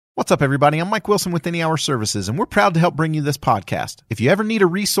What's up, everybody? I'm Mike Wilson with Any Hour Services, and we're proud to help bring you this podcast. If you ever need a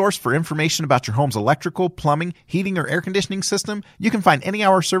resource for information about your home's electrical, plumbing, heating, or air conditioning system, you can find Any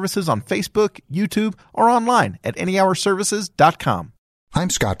Hour Services on Facebook, YouTube, or online at anyhourservices.com. I'm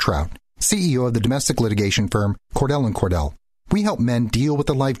Scott Trout, CEO of the domestic litigation firm Cordell & Cordell. We help men deal with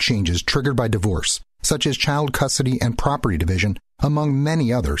the life changes triggered by divorce, such as child custody and property division, among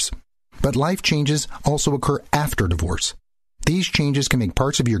many others. But life changes also occur after divorce. These changes can make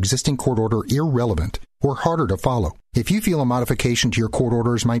parts of your existing court order irrelevant or harder to follow. If you feel a modification to your court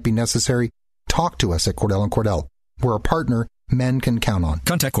orders might be necessary, talk to us at Cordell & Cordell. We're a partner men can count on.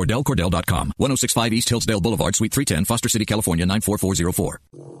 Contact CordellCordell.com, 1065 East Hillsdale Boulevard, Suite 310, Foster City, California, 94404.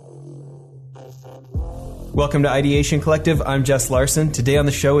 Welcome to Ideation Collective. I'm Jess Larson. Today on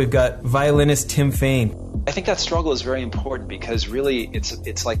the show, we've got violinist Tim Fain. I think that struggle is very important because really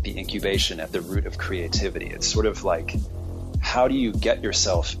it's like the incubation at the root of creativity. It's sort of like, how do you get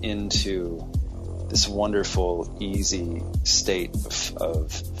yourself into this wonderful, easy state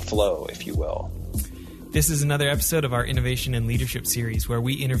of flow, if you will? This is another episode of our Innovation and Leadership series where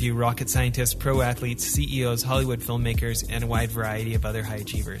we interview rocket scientists, pro athletes, CEOs, Hollywood filmmakers, and a wide variety of other high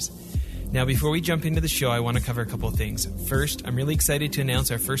achievers. Now, before we jump into the show, I want to cover a couple of things. First, I'm really excited to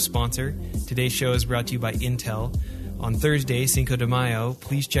announce our first sponsor. Today's show is brought to you by Intel. On Thursday, Cinco de Mayo,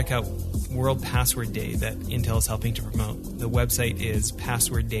 please check out World Password Day that Intel is helping to promote. The website is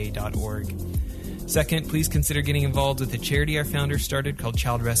passwordday.org. Second, please consider getting involved with a charity our founder started called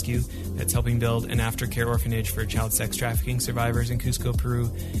Child Rescue that's helping build an aftercare orphanage for child sex trafficking survivors in Cusco,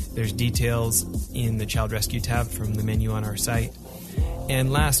 Peru. There's details in the Child Rescue tab from the menu on our site.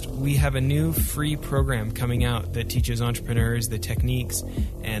 And last, we have a new free program coming out that teaches entrepreneurs the techniques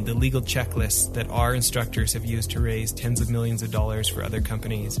and the legal checklists that our instructors have used to raise tens of millions of dollars for other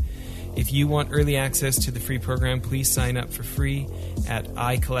companies. If you want early access to the free program, please sign up for free at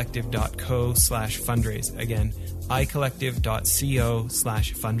icollective.co/fundraise. Again,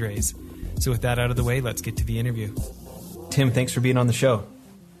 icollective.co/fundraise. So with that out of the way, let's get to the interview. Tim, thanks for being on the show.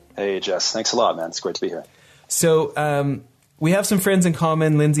 Hey, Jess. Thanks a lot, man. It's great to be here. So, we have some friends in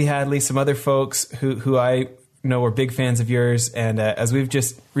common, Lindsay Hadley, some other folks who I know are big fans of yours. And as we've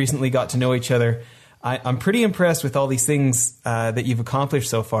just recently got to know each other, I'm pretty impressed with all these things that you've accomplished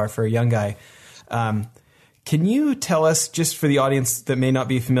so far for a young guy. Can you tell us, just for the audience that may not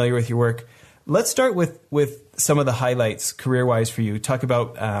be familiar with your work, let's start with some of the highlights career-wise for you. Talk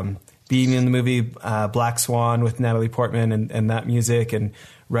about being in the movie Black Swan with Natalie Portman and that music, and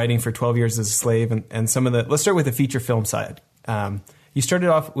writing for 12 Years as a Slave, and some of the... Let's start with the feature film side. You started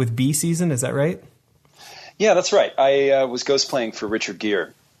off with B Season, is that right? Yeah, that's right. I was ghost playing for Richard Gere,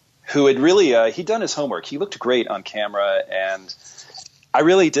 who had really he'd done his homework. He looked great on camera, and I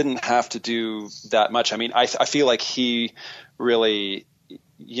really didn't have to do that much. I mean, I feel like he really,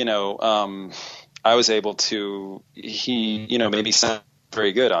 I was able to, he maybe sound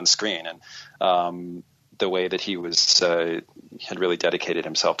very good on screen, and the way that he was had really dedicated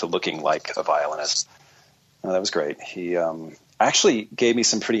himself to looking like a violinist. That was great. He actually gave me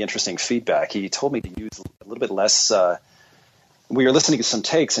some pretty interesting feedback. He told me to use a little bit less. We were listening to some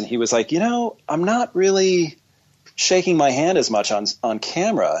takes, and he was like, I'm not really shaking my hand as much on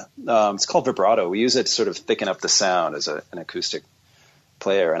camera. It's called vibrato. We use it to sort of thicken up the sound as an acoustic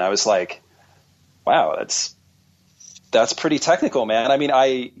player. And I was like, wow, that's pretty technical, man. I mean,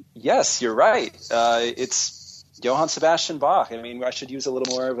 yes, you're right. It's Johann Sebastian Bach. I mean, I should use a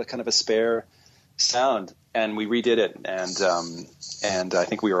little more of a kind of a spare sound. And we redid it, and I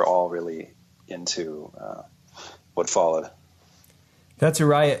think we were all really into what followed. That's a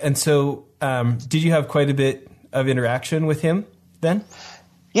riot. And so, did you have quite a bit of interaction with him then?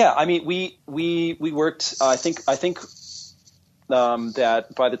 Yeah, I mean, we worked. I think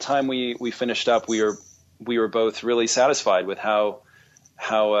that by the time we finished up, we were both really satisfied with how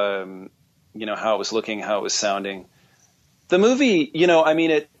it was looking, how it was sounding. The movie, I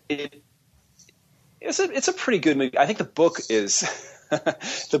mean, It's a pretty good movie. I think the book is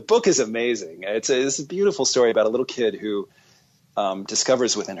amazing. It's a beautiful story about a little kid who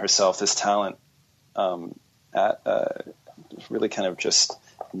discovers within herself this talent at really kind of just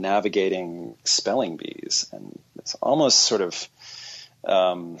navigating spelling bees, and it's almost sort of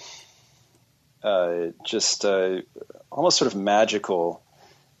almost sort of magical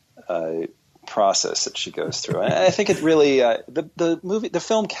process that she goes through. And I think it really the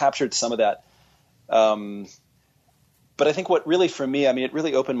film captured some of that. But I think what really, for me, I mean, it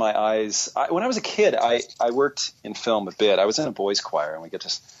really opened my eyes. When I was a kid, I worked in film a bit. I was in a boys' choir, and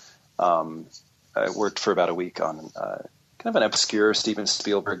I worked for about a week on kind of an obscure Steven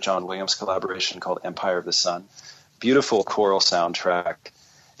Spielberg, John Williams collaboration called Empire of the Sun. Beautiful choral soundtrack.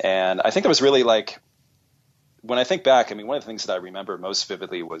 And I think it was really like, when I think back, I mean, one of the things that I remember most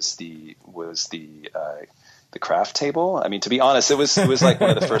vividly was the craft table. I mean, to be honest, it was like one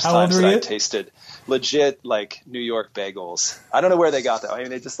of the first times that I tasted legit like New York bagels. I don't know where they got that. I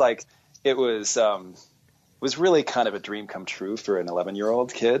mean, it just like, it was really kind of a dream come true for an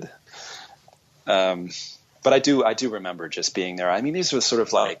 11-year-old kid. But I do remember just being there. I mean, these were sort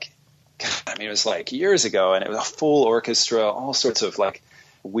of like, I mean, it was like years ago, and it was a full orchestra, all sorts of like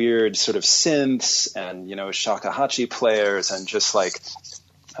weird sort of synths and, you know, shakuhachi players and just like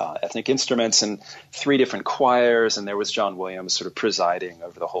ethnic instruments and 3 different choirs. And there was John Williams sort of presiding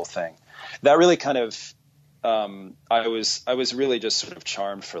over the whole thing. That really kind of, I was really just sort of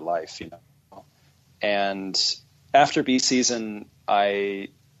charmed for life, you know. And after B season, I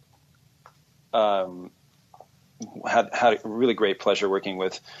had a really great pleasure working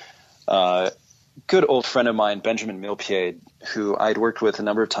with a good old friend of mine, Benjamin Millepied, who I'd worked with a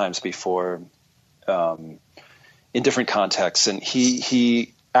number of times before in different contexts. And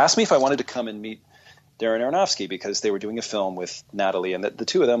he asked me if I wanted to come and meet Darren Aronofsky, because they were doing a film with Natalie, and the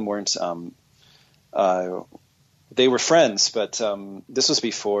two of them weren't they were friends, but this was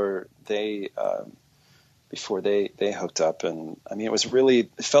before they hooked up. And I mean,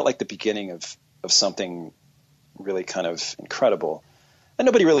 it felt like the beginning of something really kind of incredible. And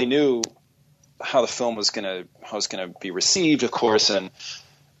nobody really knew how the film was going to be received, of course. And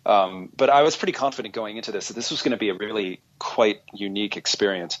but I was pretty confident going into this that this was going to be a really quite unique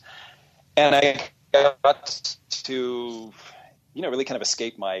experience. And I got to, you know, really kind of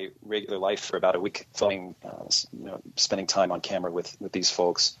escape my regular life for about a week, filming, you know, spending time on camera with these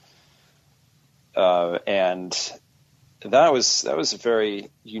folks. And that was a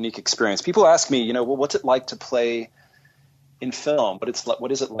very unique experience. People ask me, you know, well, what's it like to play in film?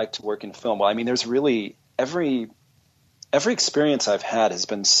 What is it like to work in film? Well, I mean, there's really every experience I've had has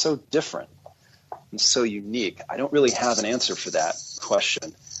been so different and so unique. I don't really have an answer for that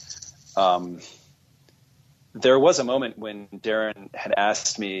question. There was a moment when Darren had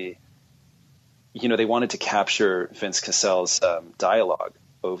asked me, you know, they wanted to capture Vince Cassell's dialogue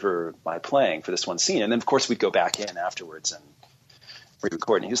over my playing for this one scene. And then of course we'd go back in afterwards and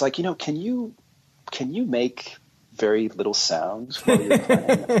re-record. And he was like, you know, can you make very little sound while you're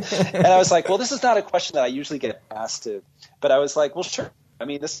playing? And I was like, well, this is not a question that I usually get asked to, but I was like, well, sure. I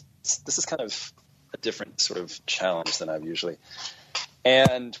mean, this is kind of a different sort of challenge than I've usually.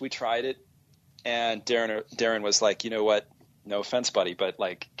 And we tried it, and Darren was like, you know what? No offense, buddy, but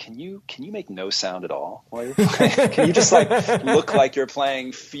like, can you make no sound at all while you're playing? Can you just like look like you're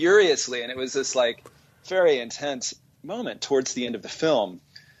playing furiously? And it was this like very intense moment towards the end of the film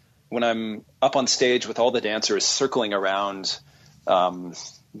when I'm up on stage with all the dancers circling around,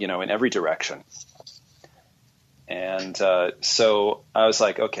 you know, in every direction. And so I was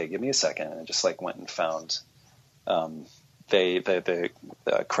like, okay, give me a second. And I just like went and found, the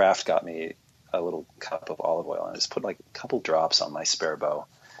craft got me a little cup of olive oil, and I just put like a couple drops on my spare bow,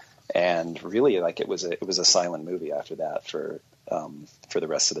 and really like it was a silent movie after that for the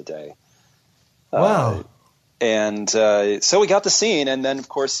rest of the day. Wow. So we got the scene, and then of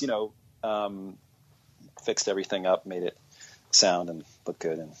course, you know, fixed everything up, made it sound and look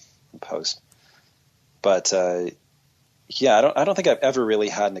good in post. But yeah, I don't think I've ever really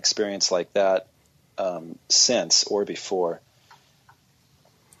had an experience like that since or before.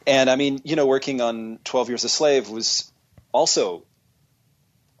 And I mean, you know, working on 12 Years a Slave was also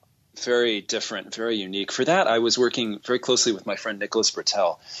very different, very unique. For that, I was working very closely with my friend Nicholas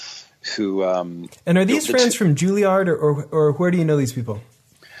Britell, who. And are these friends from Juilliard, or where do you know these people?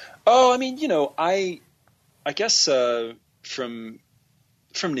 Oh, I mean, you know, I guess from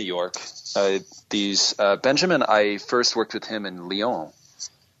New York. Benjamin, I first worked with him in Lyon,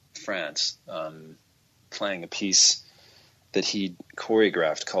 France, playing a piece that he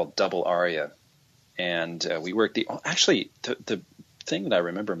choreographed called Double Aria. And we worked the thing that I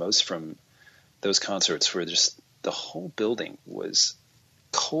remember most from those concerts were just the whole building was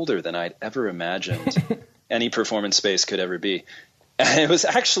colder than I'd ever imagined any performance space could ever be. And it was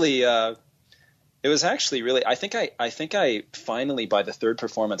actually really, I think I finally, by the third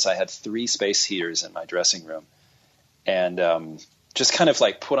performance, I had 3 space heaters in my dressing room, and just kind of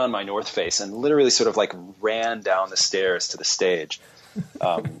like put on my North Face and literally sort of like ran down the stairs to the stage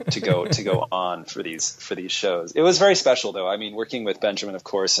to go on for these shows. It was very special though. I mean, working with Benjamin, of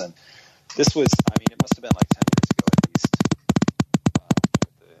course, and this was, I mean, it must have been like 10 years ago at least,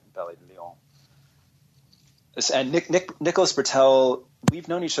 with the Ballet de Lyon. And Nicholas Britell, we've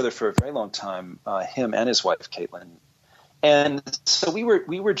known each other for a very long time, him and his wife, Caitlin. And so we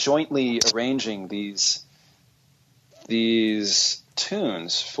were jointly arranging these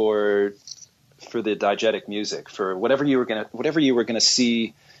tunes for the diegetic music, for whatever you were gonna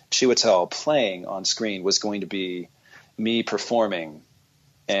see Chiwetel playing on screen was going to be me performing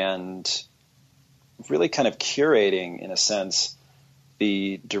and really kind of curating, in a sense,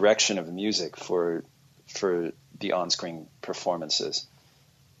 the direction of the music for the on-screen performances.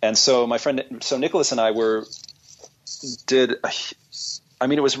 And so Nicholas and I it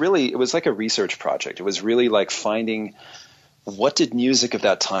was like a research project. It was really like finding, what did music of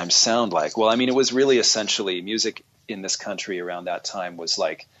that time sound like? Well, I mean, it was really essentially music in this country around that time was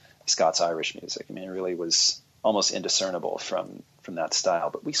like Scots-Irish music. I mean, it really was almost indiscernible from that style.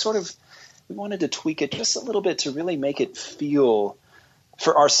 But we wanted to tweak it just a little bit to really make it feel,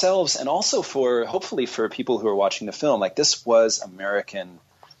 for ourselves and also hopefully for people who are watching the film, like this was American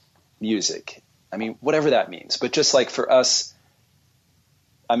music. I mean, whatever that means. But just like for us,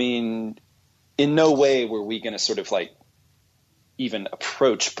 I mean, in no way were we going to sort of like even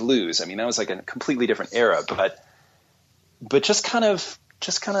approach blues. I mean, that was like a completely different era, but just kind of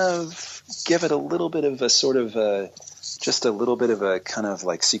give it a little bit of a sort of just a little bit of a kind of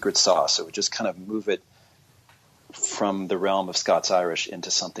like secret sauce. It would just kind of move it from the realm of Scots-Irish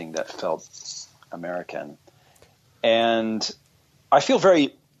into something that felt American. And I feel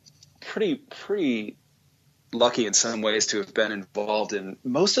pretty lucky in some ways to have been involved in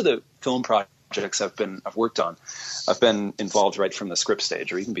most of the film projects I've worked on. I've been involved right from the script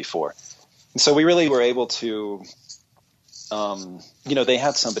stage or even before. And so we really were able to, they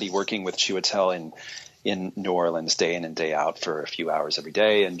had somebody working with Chiwetel in New Orleans day in and day out for a few hours every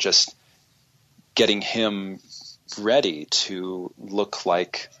day, and just getting him ready to look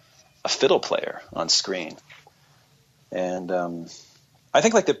like a fiddle player on screen. And I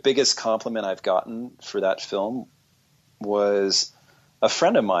think like the biggest compliment I've gotten for that film was a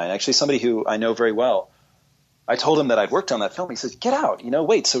friend of mine, actually somebody who I know very well. I told him that I'd worked on that film. He said, "Get out,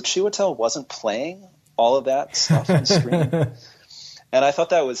 wait, so Chiwetel wasn't playing all of that stuff on screen?" And I thought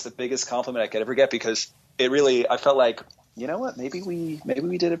that was the biggest compliment I could ever get, because it really, I felt like, you know what, maybe we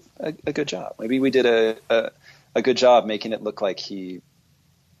did a good job. Maybe we did a good job making it look like he,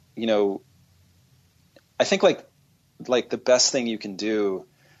 I think like the best thing you can do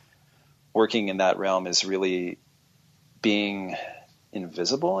working in that realm is really being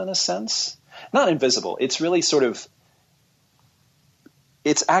invisible in a sense. Not invisible. It's really sort of,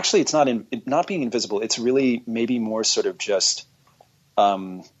 it's not being invisible. It's really maybe more sort of just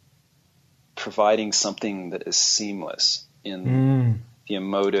providing something that is seamless in the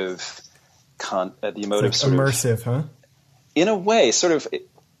emotive, the emotive sort immersive, of, huh? In a way, sort of.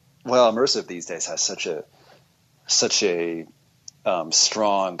 Well, immersive these days has such a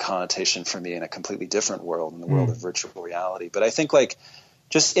strong connotation for me in a completely different world, in the world of virtual reality. But I think like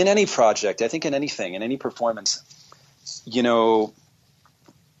just in any project, I think in anything, in any performance,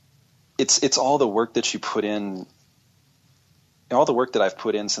 it's all the work that you put in, all the work that I've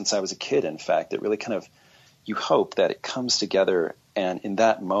put in since I was a kid. In fact, it really kind of, you hope that it comes together, and in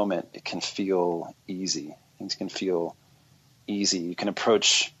that moment it can feel easy. Things can feel easy. You can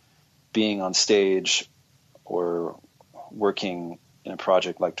approach being on stage or working in a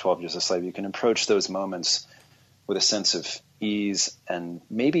project like 12 Years a Slave, you can approach those moments with a sense of ease and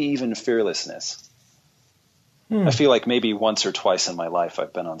maybe even fearlessness. I feel like maybe once or twice in my life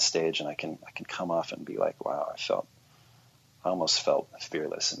I've been on stage and I can come off and be like, wow, I almost felt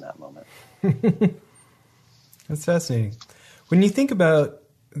fearless in that moment. That's fascinating. When you think about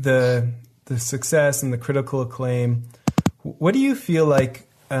the success and the critical acclaim, what do you feel like?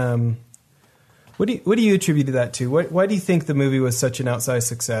 What do you attribute that to? Why do you think the movie was such an outsized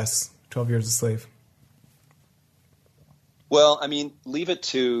success, 12 Years a Slave? Well, I mean, leave it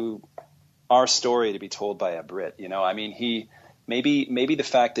to our story to be told by a Brit. I mean, maybe the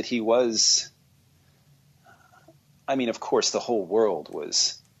fact that he was. I mean, of course, the whole world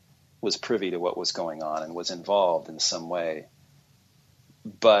was privy to what was going on and was involved in some way.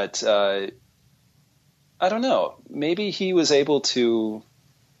 But I don't know. Maybe he was able to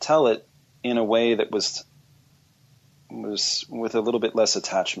tell it in a way that was with a little bit less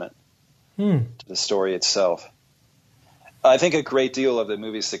attachment to the story itself. I think a great deal of the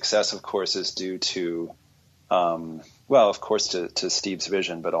movie's success, of course, is due to, of course, to Steve's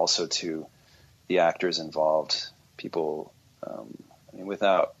vision, but also to the actors involved. People,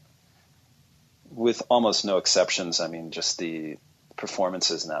 with almost no exceptions, I mean, just the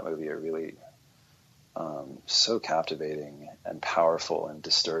performances in that movie are really so captivating and powerful and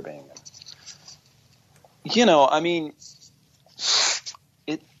disturbing. I mean,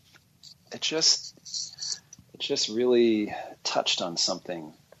 it just really touched on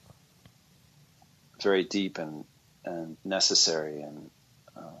something very deep and and necessary, and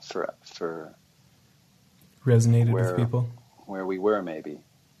for resonated with people where we were. Maybe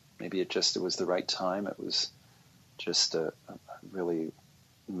it was the right time. It was just a really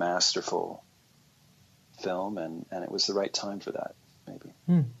masterful film, and it was the right time for that, maybe.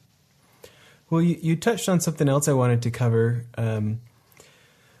 Well, you touched on something else I wanted to cover,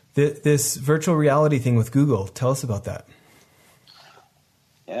 this virtual reality thing with Google. Tell us about that.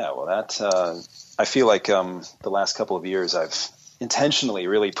 Yeah, well, I feel like the last couple of years I've intentionally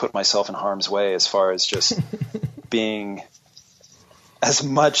really put myself in harm's way as far as just being as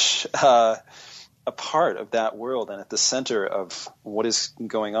much a part of that world and at the center of what is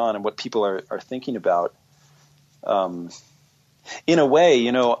going on and what people are thinking about. In a way,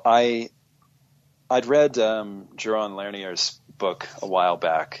 I'd read Jaron Lanier's book a while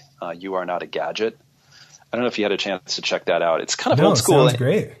back, You Are Not a Gadget. I don't know if you had a chance to check that out. It's kind of old school. Sounds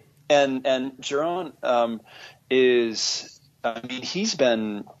great. And Jaron he's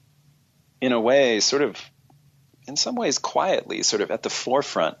been, in a way, sort of, in some ways quietly, sort of at the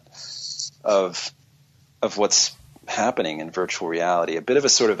forefront of what's happening in virtual reality. A bit of a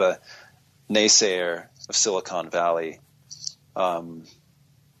sort of a naysayer of Silicon Valley,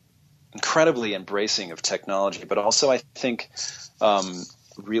 incredibly embracing of technology, but also I think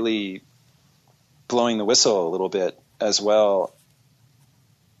really blowing the whistle a little bit as well.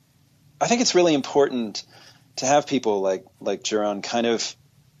 I think it's really important to have people like Jaron kind of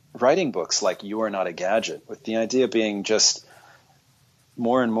writing books like You Are Not a Gadget, with the idea being just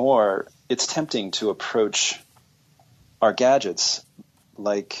more and more it's tempting to approach our gadgets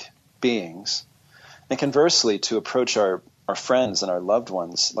like beings, and conversely to approach our friends and our loved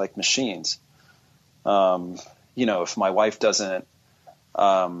ones like machines. If my wife doesn't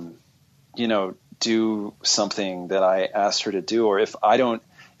do something that I asked her to do, or if I don't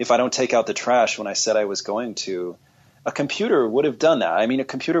take out the trash when I said I was going to, a computer would have done that. I mean, a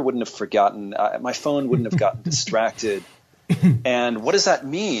computer wouldn't have forgotten. My phone wouldn't have gotten distracted. And what does that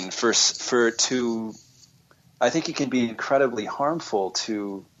mean I think it can be incredibly harmful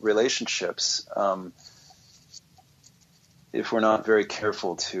to relationships if we're not very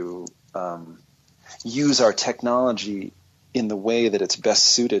careful to use our technology in the way that it's best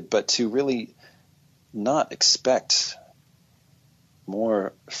suited, but to really not expect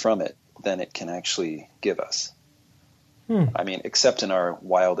more from it than it can actually give us. I mean, except in our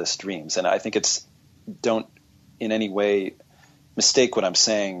wildest dreams. And I think don't in any way mistake what I'm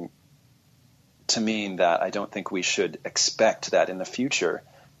saying to mean that I don't think we should expect that in the future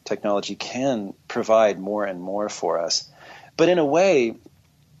technology can provide more and more for us. But in a way,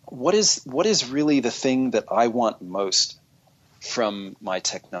 what is really the thing that I want most from my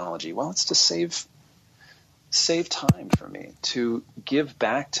technology? Well, it's to save time for me, to give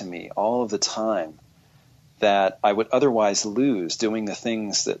back to me all of the time that I would otherwise lose doing the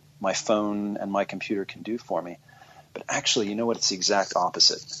things that my phone and my computer can do for me. But actually, you know what? It's the exact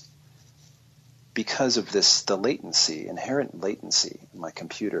opposite. Because of the latency, inherent latency in my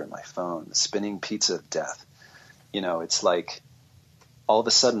computer and my phone, the spinning pizza of death, it's like all of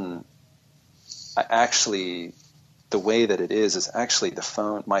a sudden, the way that it is actually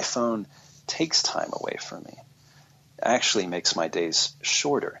my phone takes time away from me. It actually makes my days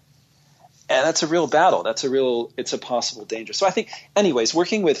shorter. And that's a real battle. It's a possible danger. So I think, anyways,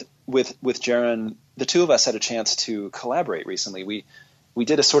 working with Jaron, the two of us had a chance to collaborate recently. We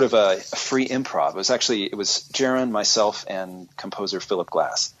did a sort of a free improv. It was Jaron, myself, and composer Philip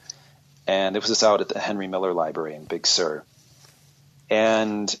Glass. And it was out at the Henry Miller Library in Big Sur.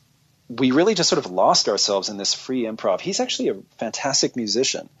 And we really just sort of lost ourselves in this free improv. He's actually a fantastic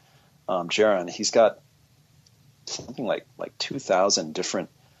musician, Jaron. He's got something like 2,000 different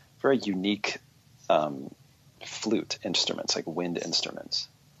very unique flute instruments, like wind instruments,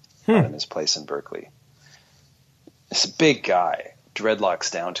 in his place in Berkeley. This big guy,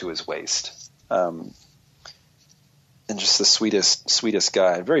 dreadlocks down to his waist, and just the sweetest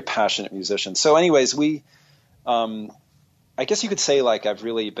guy, a very passionate musician. So anyways, I guess you could say I've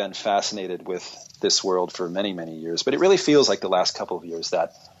really been fascinated with this world for many, many years, but it really feels like the last couple of years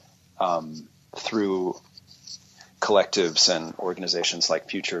that through collectives and organizations like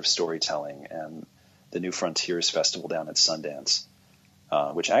Future of Storytelling and the New Frontiers Festival down at Sundance,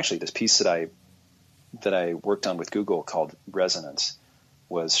 which actually this piece that I worked on with Google called Resonance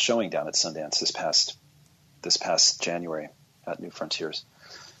was showing down at Sundance this past January at New Frontiers,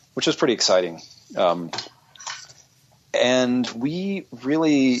 which was pretty exciting. And we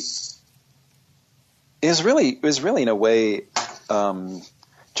really, it was really in a way,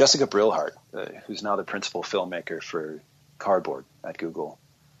 Jessica Brillhart, who's now the principal filmmaker for Cardboard at Google,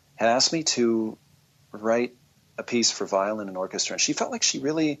 had asked me to write a piece for violin and orchestra, and she felt like she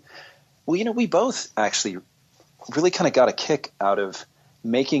really, well, we both actually really kind of got a kick out of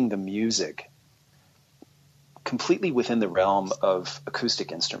making the music completely within the realm of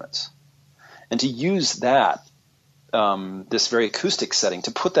acoustic instruments, and to use that, this very acoustic setting,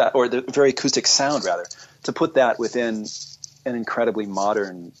 to put that, or the very acoustic sound rather, to put that within an incredibly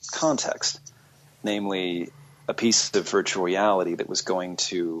modern context, namely a piece of virtual reality that was going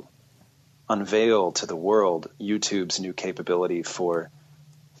to unveil to the world YouTube's new capability for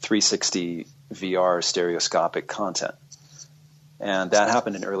 360 VR stereoscopic content. And that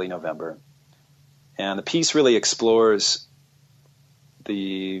happened in early November. And the piece really explores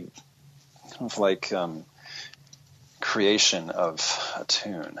the kind of like creation of a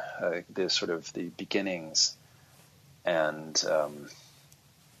tune, the sort of the beginnings and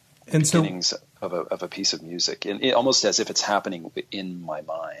beginnings of a piece of music, and almost as if it's happening in my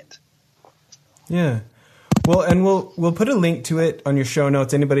mind. Yeah. Well, and we'll put a link to it on your show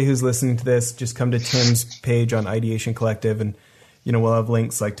notes. Anybody who's listening to this, just come to Tim's page on Ideation Collective, and we'll have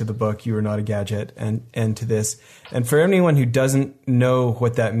links like to the book You Are Not a Gadget and to this. And for anyone who doesn't know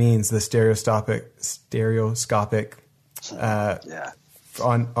what that means, the stereoscopic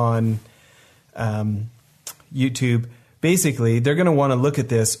on YouTube, basically they're going to want to look at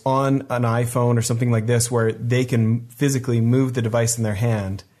this on an iPhone or something like this, where they can physically move the device in their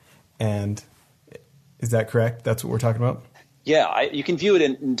hand. And is that correct? That's what we're talking about? Yeah, you can view it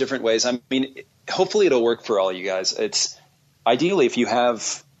in different ways. I mean, hopefully it'll work for all you guys. It's ideally if you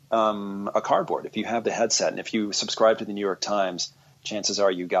have a cardboard, if you have the headset, and if you subscribe to the New York Times, chances are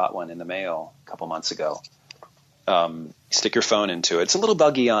you got one in the mail a couple months ago. Stick your phone into it. It's a little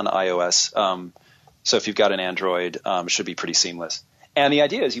buggy on iOS, so if you've got an Android, it should be pretty seamless. And the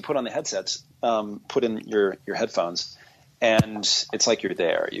idea is you put on the headsets, put in your headphones, and it's like you're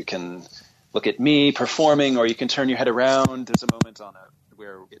there. You can look at me performing, or you can turn your head around. There's a moment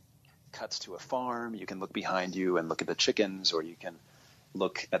where it cuts to a farm. You can look behind you and look at the chickens, or you can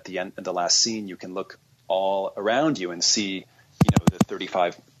look at the end, at the last scene. You can look all around you and see, the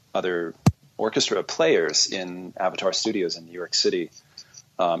 35 other orchestra players in Avatar Studios in New York City,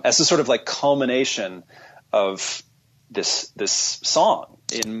 as a sort of like culmination of this song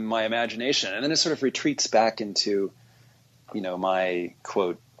in my imagination. And then it sort of retreats back into, my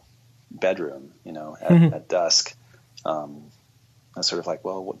quote bedroom, at dusk. I was sort of like,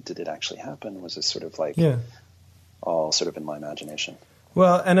 well, what did it actually happen? Was this sort of like all sort of in my imagination?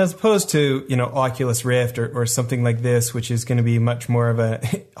 Well, and as opposed to, Oculus Rift or something like this, which is going to be much more of a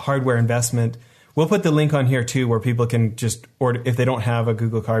hardware investment, we'll put the link on here too, where people can just order. If they don't have a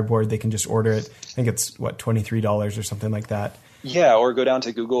Google Cardboard, they can just order it. I think it's $23 or something like that. Yeah, or go down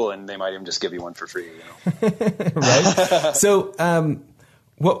to Google and they might even just give you one for free. Right. So,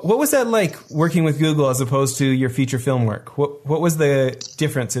 what was that like working with Google as opposed to your feature film work? What was the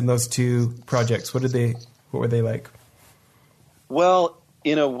difference in those two projects? What were they like? Well,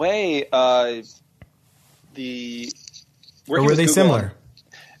 in a way, or were they similar?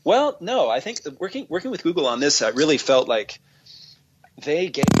 Well, no, I think working with Google on this, I really felt like they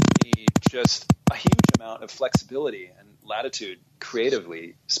gave me just a huge amount of flexibility and latitude,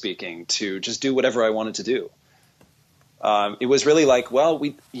 creatively speaking, to just do whatever I wanted to do. It was really like, well,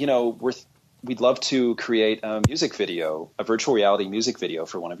 we'd love to create a music video, a virtual reality music video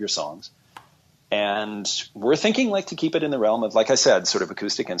for one of your songs. And we're thinking like to keep it in the realm of, like I said, sort of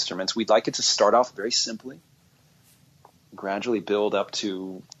acoustic instruments. We'd like it to start off very simply, gradually build up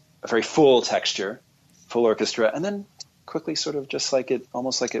to a very full texture, full orchestra, and then quickly sort of just like it,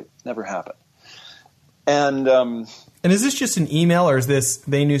 almost like it never happened. And is this just an email, or is this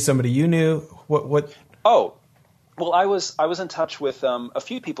they knew somebody you knew? What? Oh, well, I was in touch with a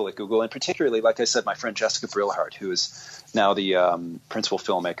few people at Google, and particularly, like I said, my friend Jessica Brilhart, who is now the principal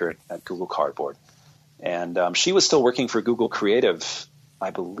filmmaker at Google Cardboard. And she was still working for Google Creative,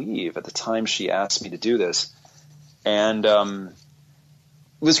 I believe, at the time she asked me to do this. And it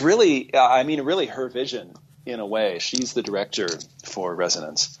was really, really her vision in a way. She's the director for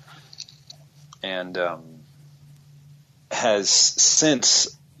Resonance, and has since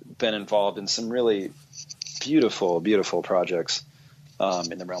been involved in some really beautiful, beautiful projects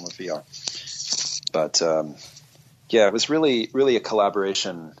in the realm of VR. But it was really, really a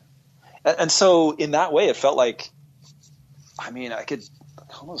collaboration. And so in that way, it felt like, I could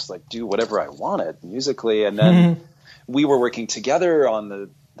almost like do whatever I wanted musically. And then we were working together on the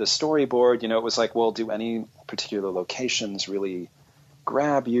storyboard. It was like, well, do any particular locations really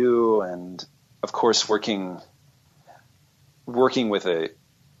grab you? And of course, working with a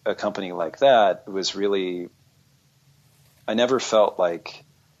company like that was really, I never felt like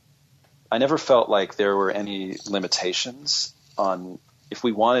I never felt like there were any limitations on if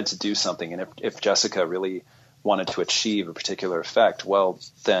we wanted to do something, and if Jessica really wanted to achieve a particular effect, well,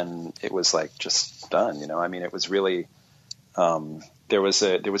 then it was like just done. You know, I mean, it was really there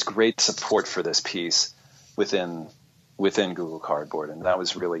was great support for this piece within Google Cardboard, and that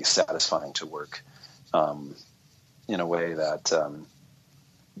was really satisfying to work in a way that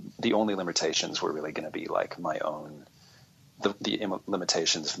the only limitations were really going to be like my own. The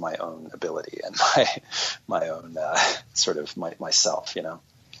limitations of my own ability and my own sort of myself, you know.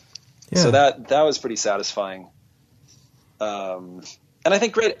 Yeah. So that was pretty satisfying, and I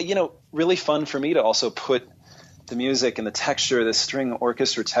think great, you know, really fun for me to also put the music and the texture, the string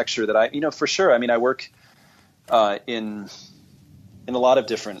orchestra texture that I, you know, for sure. I mean, I work in a lot of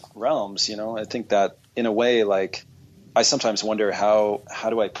different realms, you know. I think that in a way, like, I sometimes wonder how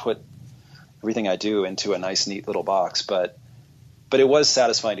do I put everything I do into a nice, neat little box, but it was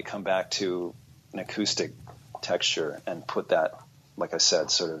satisfying to come back to an acoustic texture and put that, like I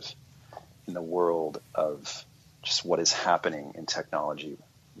said, sort of in the world of just what is happening in technology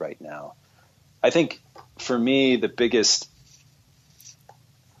right now. I think for me, the biggest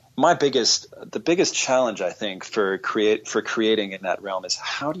challenge, I think, for creating in that realm is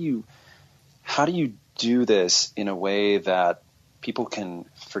how do you do this in a way that people can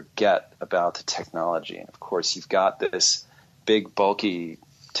forget about the technology? And of course, you've got this big, bulky,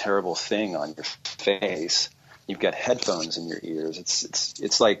 terrible thing on your face. You've got headphones in your ears.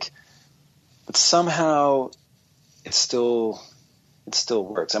 It's like, but somehow it still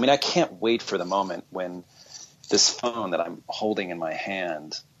works. I mean, I can't wait for the moment when this phone that I'm holding in my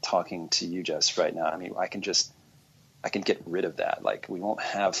hand, talking to you just right now, I mean, I can get rid of that. Like, we won't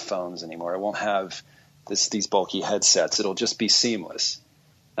have phones anymore. I won't have these bulky headsets. It'll just be seamless.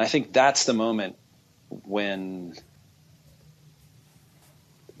 And I think that's the moment when,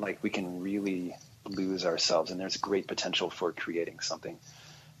 like, we can really lose ourselves, and there's great potential for creating something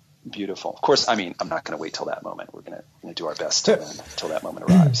beautiful. Of course, I mean, I'm not going to wait till that moment. We're going to do our best till that moment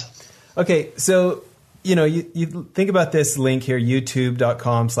arrives. Okay, so, you know, you think about this link here,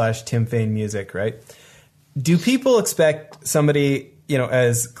 youtube.com/TimFaneMusic, right? Do people expect somebody, you know,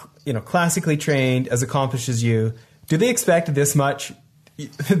 as, you know, classically trained, as accomplished as you, do they expect this much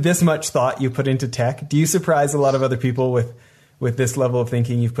thought you put into tech? Do you surprise a lot of other people with this level of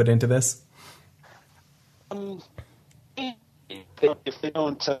thinking you've put into this? If they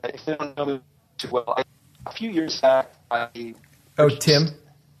don't know me too well, a few years back, Tim?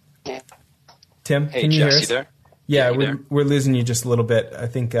 Tim, hey, can you Jess, hear us? You there? Yeah, we're losing you just a little bit. I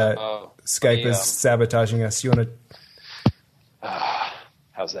think Skype is sabotaging us. You want to?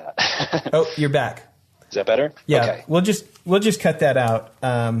 How's that? Oh, you're back. Is that better? Yeah, okay. We'll just cut that out.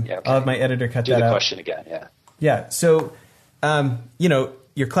 Okay. I'll have my editor cut that out. Do the question again. Yeah. Yeah. So, you know,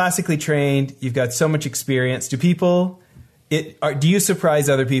 you're classically trained. You've got so much experience. Do you surprise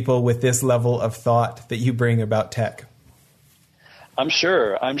other people with this level of thought that you bring about tech? I'm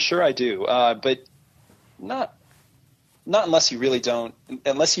sure I do. But not unless you really don't.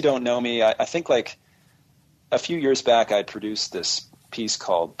 Unless you don't know me. I think, like, a few years back, I produced this piece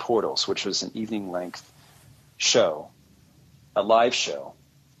called Portals, which was an evening-length show, a live show,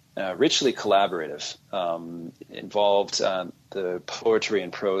 richly collaborative. Involved the poetry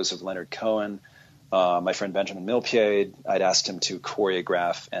and prose of Leonard Cohen, my friend Benjamin Millepied. I'd asked him to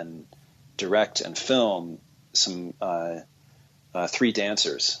choreograph and direct and film some 3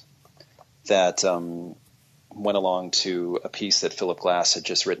 dancers that went along to a piece that Philip Glass had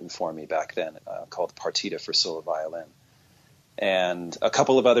just written for me back then, called Partita for Solo Violin. And a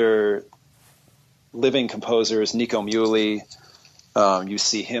couple of other living composers, Nico Muhly, you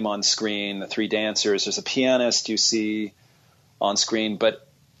see him on screen, the 3 dancers. There's a pianist you see on screen, but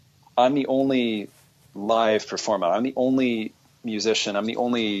I'm the only live performer. I'm the only musician. I'm the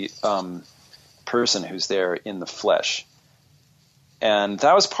only person who's there in the flesh. And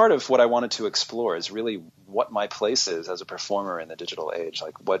that was part of what I wanted to explore, is really what my place is as a performer in the digital age,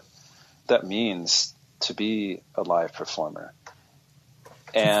 like what that means to be a live performer.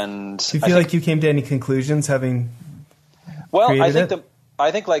 And do you feel like you came to any conclusions having created it?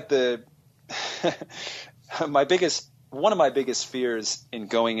 I think one of my biggest fears in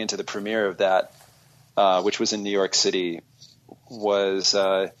going into the premiere of that, which was in New York City, was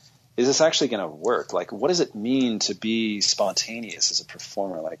is this actually going to work? Like, what does it mean to be spontaneous as a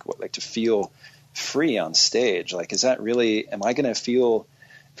performer? Like to feel free on stage? Like, is that really? Am I going to feel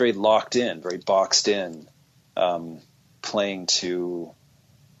very locked in, very boxed in,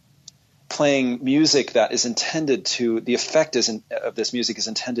 playing music that is intended to? The effect of this music is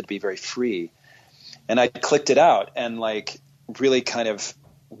intended to be very free. And I clicked it out and, like, really kind of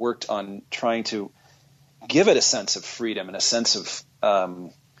worked on trying to give it a sense of freedom and a sense of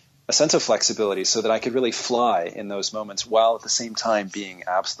flexibility, so that I could really fly in those moments while at the same time being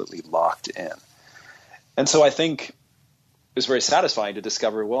absolutely locked in. And so I think it was very satisfying to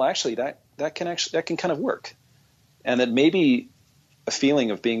discover, well, actually that can kind of work, and that maybe a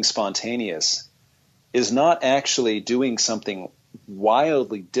feeling of being spontaneous is not actually doing something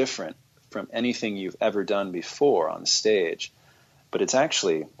wildly different from anything you've ever done before on stage, but it's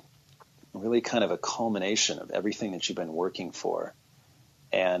actually really kind of a culmination of everything that you've been working for.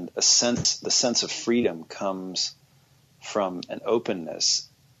 And the sense of freedom comes from an openness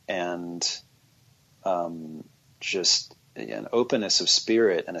and just an openness of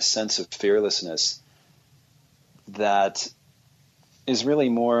spirit and a sense of fearlessness that is really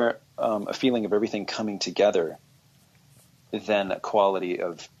more a feeling of everything coming together than a quality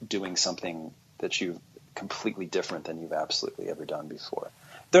of doing something that you've completely different than you've absolutely ever done before.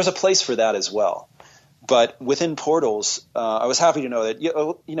 There's a place for that as well. But within Portals, I was happy to know that,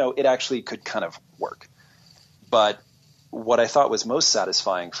 it actually could kind of work. But what I thought was most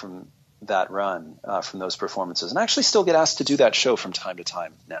satisfying from that run, from those performances, and I actually still get asked to do that show from time to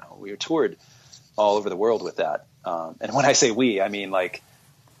time now. We are toured all over the world with that. And when I say we, I mean like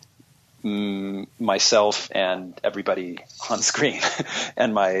myself and everybody on screen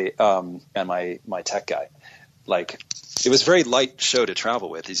and my tech guy. Like, it was a very light show to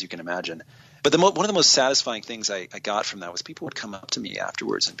travel with, as you can imagine. But one of the most satisfying things I got from that was people would come up to me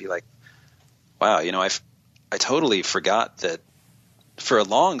afterwards and be like, wow, I totally forgot that for a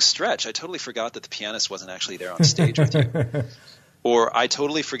long stretch, I totally forgot that the pianist wasn't actually there on stage with you. Or I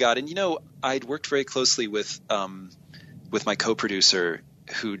totally forgot. And, I'd worked very closely with my co-producer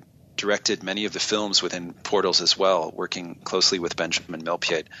who directed many of the films within Portals as well, working closely with Benjamin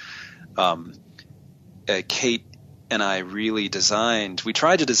Milpied. Kate and I really we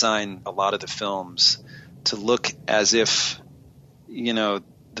tried to design a lot of the films to look as if,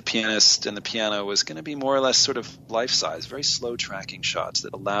 the pianist and the piano was going to be more or less sort of life-size, very slow tracking shots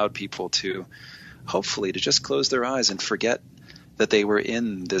that allowed people to hopefully to just close their eyes and forget that they were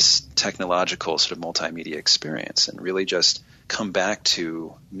in this technological sort of multimedia experience and really just come back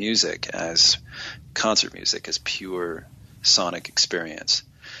to music as concert music, as pure sonic experience.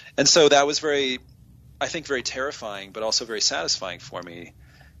 And so that was very terrifying, but also very satisfying for me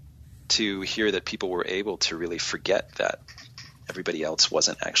to hear that people were able to really forget that everybody else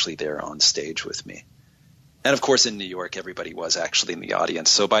wasn't actually there on stage with me. And of course, in New York, everybody was actually in the audience.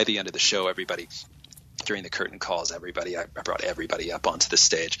 So by the end of the show, during the curtain calls, I brought everybody up onto the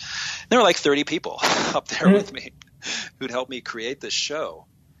stage. There were like 30 people up there with me who'd helped me create this show.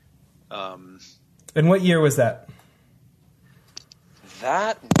 And what year was that?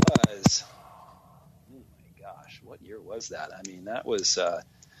 That was, oh my gosh, what year was that? I mean, that was,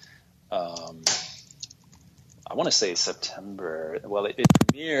 I want to say September. Well, it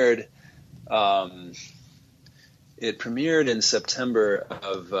premiered. It premiered in September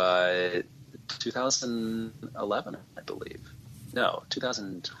of 2011, I believe. No,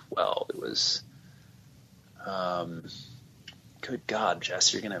 2012. It was. Good God,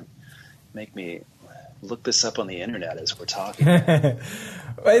 Jess, you're gonna make me look this up on the internet as we're talking.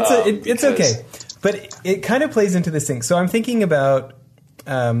 It's okay, but it kind of plays into this thing. So I'm thinking about.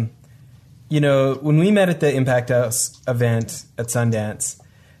 When we met at the Impact House event at Sundance,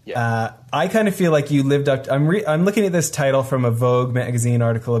 I kind of feel like you lived up. I'm looking at this title from a Vogue magazine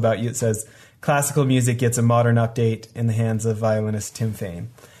article about you. It says, "Classical music gets a modern update in the hands of violinist Tim Fain."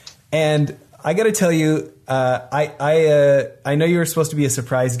 And I got to tell you, I know you were supposed to be a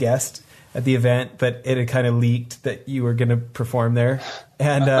surprise guest at the event, but it had kind of leaked that you were going to perform there.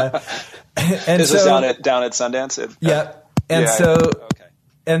 And this was down at Sundance. Yeah, and okay.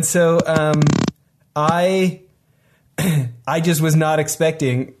 And so I just was not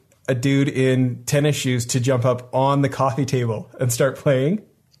expecting a dude in tennis shoes to jump up on the coffee table and start playing.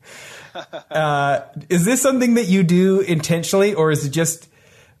 Is this something that you do intentionally, or is it just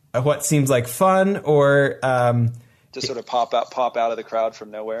what seems like fun, or just sort of pop out of the crowd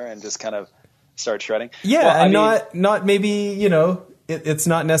from nowhere and just kind of start shredding? Yeah, well, and not maybe it's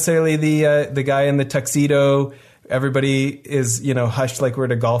not necessarily the guy in the tuxedo. Everybody is, hushed like we're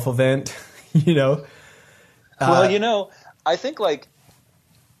at a golf event, Well, I think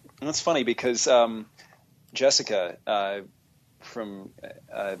that's funny because Jessica from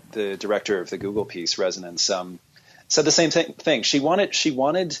the director of the Google piece, Resonance, said the same thing. She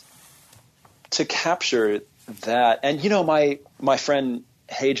wanted to capture that. And, my friend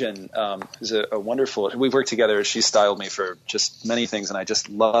Hajan is a wonderful – we've worked together. She styled me for just many things, and I just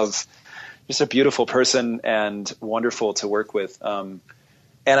love – just a beautiful person and wonderful to work with.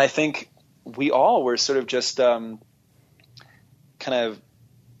 I think we all were sort of just kind of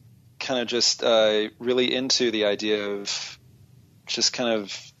just really into the idea of just kind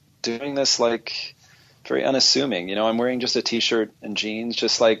of doing this like very unassuming. You know, I'm wearing just a t-shirt and jeans,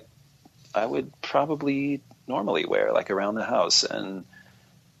 just like I would probably normally wear, like around the house. And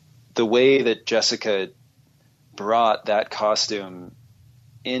the way that Jessica brought that costume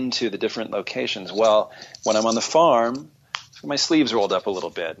into the different locations. Well, when I'm on the farm, my sleeves rolled up a little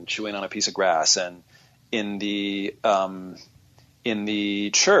bit and chewing on a piece of grass. And in the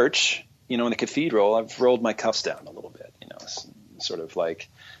church, you know, in the cathedral, I've rolled my cuffs down a little bit, you know, sort of like,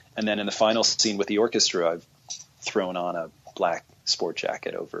 and then in the final scene with the orchestra, I've thrown on a black sport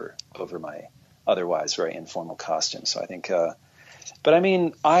jacket over my otherwise very informal costume. So I think, but I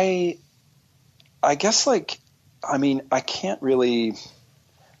mean, I guess like, I mean, I can't really,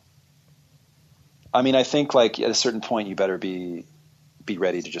 I mean, I think like at a certain point you better be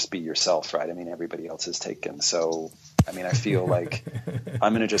ready to just be yourself, right? I mean, everybody else is taken. So, I mean, I feel like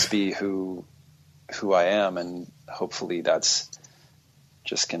I'm going to just be who I am, and hopefully that's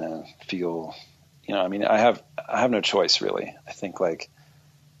just going to feel, you know, I mean, I have no choice really. I think like,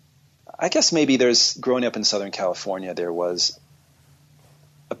 I guess maybe growing up in Southern California, there was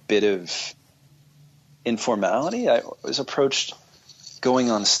a bit of informality. I was approached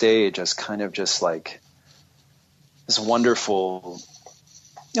going on stage as kind of just like this wonderful,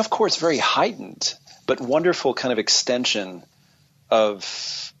 of course, very heightened, but wonderful kind of extension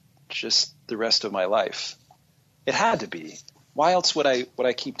of just the rest of my life. It had to be. Why else would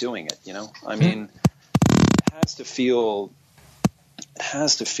I keep doing it? You know, I mean, it has to feel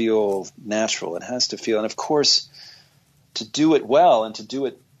natural. It has to feel, and of course, to do it well and to do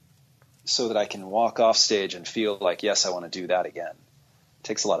it so that I can walk off stage and feel like, yes, I want to do that again. It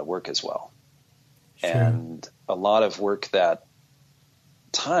takes a lot of work as well. Sure. And a lot of work that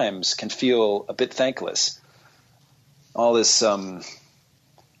times can feel a bit thankless. All this, you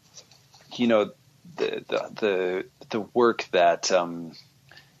know, the work that,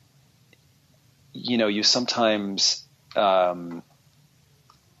 you know, you sometimes, it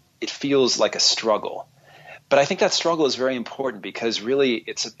feels like a struggle. But I think that struggle is very important because really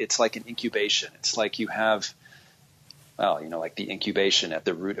it's like an incubation. It's like you have, well, you know, like the incubation at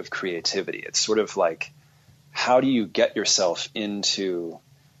the root of creativity. It's sort of like, how do you get yourself into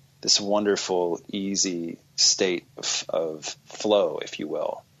this wonderful, easy state of flow, if you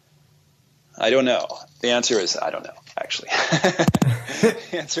will? I don't know. The answer is I don't know, actually. The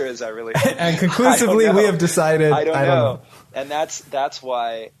answer is I really don't. And conclusively, we have decided I don't know. And that's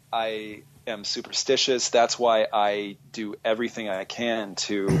why I am superstitious. That's why I do everything I can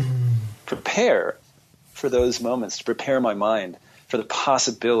to prepare for those moments, to prepare my mind for the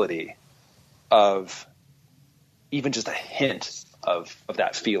possibility of even just a hint of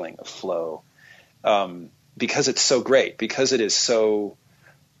that feeling of flow, because it's so great, because it is so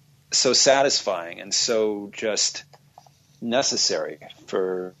satisfying and so just necessary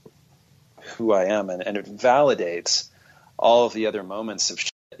for who I am, and it validates all of the other moments of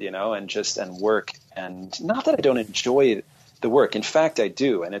shit, you know, and work. And not that I don't enjoy the work. In fact, I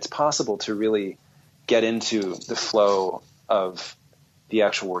do. And it's possible to really get into the flow of the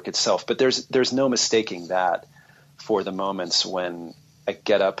actual work itself. But there's no mistaking that for the moments when I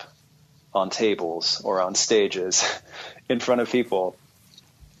get up on tables or on stages in front of people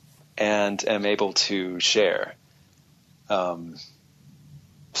and am able to share.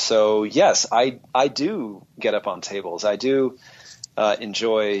 So yes, I do get up on tables. I do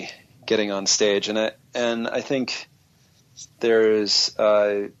enjoy getting on stage, and I think there's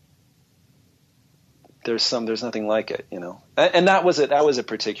nothing like it, you know. And that was a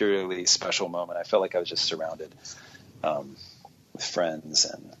particularly special moment. I felt like I was just surrounded with friends,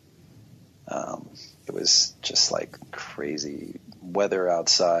 and it was just like crazy weather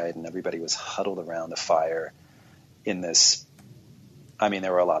outside, and everybody was huddled around the fire in this. I mean,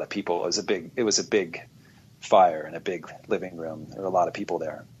 there were a lot of people. It was a big fire in a big living room. There were a lot of people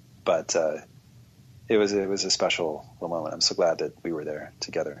there, but it was a special moment. I'm so glad that we were there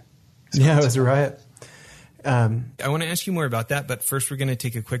together. Yeah, it was a riot. I want to ask you more about that, but first we're going to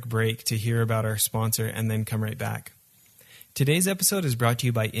take a quick break to hear about our sponsor and then come right back. Today's episode is brought to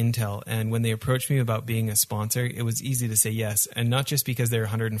you by Intel, and when they approached me about being a sponsor, it was easy to say yes, and not just because they're a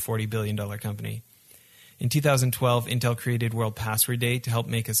 $140 billion company. In 2012, Intel created World Password Day to help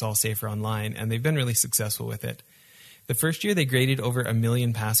make us all safer online, and they've been really successful with it. The first year, they graded over 1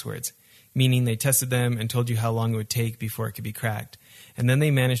 million passwords, meaning they tested them and told you how long it would take before it could be cracked. And then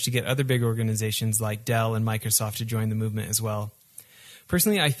they managed to get other big organizations like Dell and Microsoft to join the movement as well.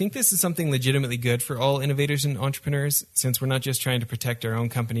 Personally, I think this is something legitimately good for all innovators and entrepreneurs, since we're not just trying to protect our own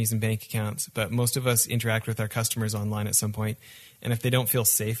companies and bank accounts, but most of us interact with our customers online at some point, and if they don't feel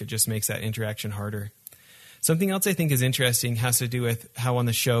safe, it just makes that interaction harder. Something else I think is interesting has to do with how on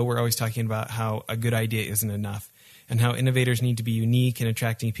the show we're always talking about how a good idea isn't enough, and how innovators need to be unique in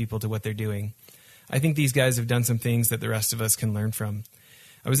attracting people to what they're doing. I think these guys have done some things that the rest of us can learn from.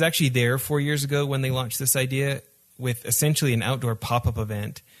 I was actually there 4 years ago when they launched this idea, with essentially an outdoor pop-up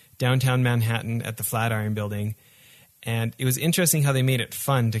event downtown Manhattan at the Flatiron Building. And it was interesting how they made it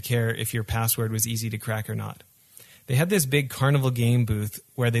fun to care if your password was easy to crack or not. They had this big carnival game booth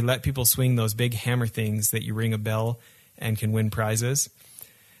where they let people swing those big hammer things that you ring a bell and can win prizes.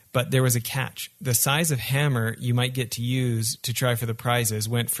 But there was a catch. The size of hammer you might get to use to try for the prizes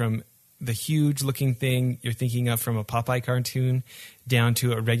went from the huge-looking thing you're thinking of from a Popeye cartoon down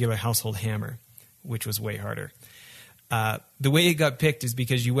to a regular household hammer, which was way harder. The way it got picked is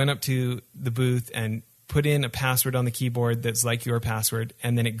because you went up to the booth and put in a password on the keyboard that's like your password,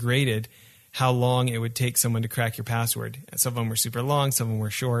 and then it graded how long it would take someone to crack your password. Some of them were super long, some of them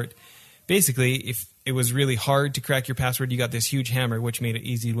were short. Basically, if it was really hard to crack your password, you got this huge hammer, which made it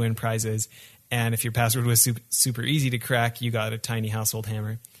easy to win prizes. And if your password was super easy to crack, you got a tiny household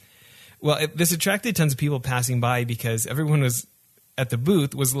hammer. Well, this attracted tons of people passing by because everyone was at the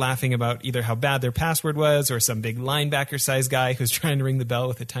booth was laughing about either how bad their password was or some big linebacker-sized guy who's trying to ring the bell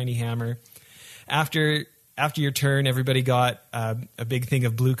with a tiny hammer. After your turn, everybody got a big thing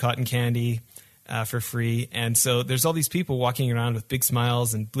of blue cotton candy for free. And so there's all these people walking around with big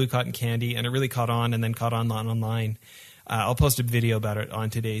smiles and blue cotton candy, and it really caught on and then caught on online. I'll post a video about it on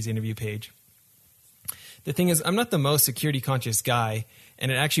today's interview page. The thing is, I'm not the most security-conscious guy,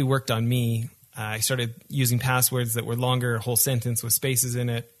 and it actually worked on me. I started using passwords that were longer, a whole sentence with spaces in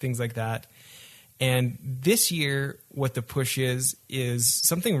it, things like that. And this year, what the push is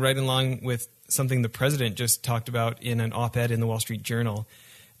something right along with something the president just talked about in an op-ed in the Wall Street Journal.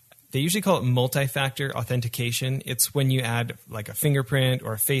 They usually call it multi-factor authentication. It's when you add like a fingerprint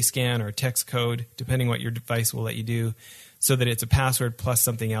or a face scan or a text code, depending what your device will let you do, so that it's a password plus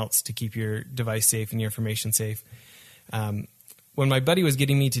something else to keep your device safe and your information safe. When my buddy was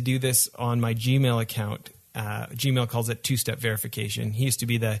getting me to do this on my Gmail account, Gmail calls it two-step verification. He used to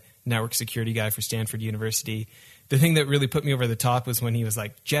be the network security guy for Stanford University. The thing that really put me over the top was when he was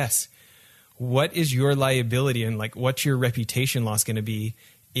like, Jess, what is your liability and like what's your reputation loss going to be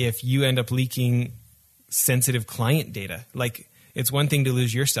if you end up leaking sensitive client data? Like, it's one thing to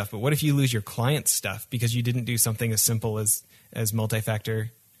lose your stuff, but what if you lose your client's stuff because you didn't do something as simple as multi-factor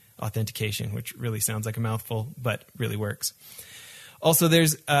authentication, which really sounds like a mouthful, but really works. Also,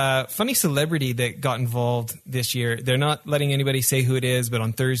 there's a funny celebrity that got involved this year. They're not letting anybody say who it is, but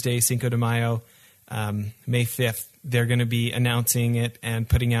on Thursday, Cinco de Mayo, May 5th, they're going to be announcing it and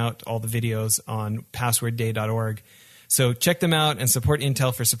putting out all the videos on passwordday.org. So check them out and support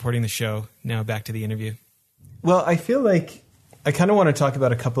Intel for supporting the show. Now back to the interview. Well, I feel like I kind of want to talk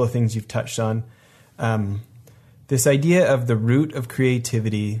about a couple of things you've touched on. This idea of the root of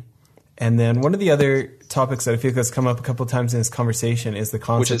creativity. And then one of the other topics that I feel like has come up a couple of times in this conversation is the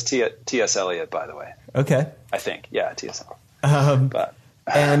concept. Which is T.S. Eliot, by the way. Okay. I think. Yeah, T.S. Eliot.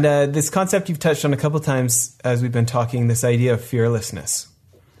 And this concept you've touched on a couple of times as we've been talking, this idea of fearlessness.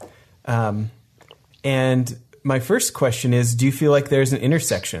 And my first question is, do you feel like there's an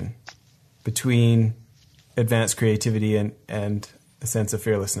intersection between advanced creativity and a sense of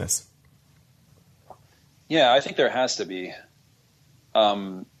fearlessness? Yeah, I think there has to be.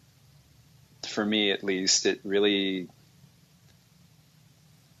 For me, at least, it really.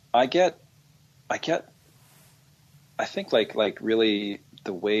 I think like really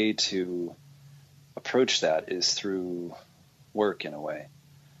the way to approach that is through work in a way.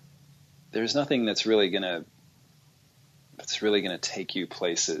 There's nothing that's really gonna take you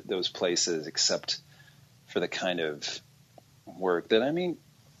those places except for the kind of work that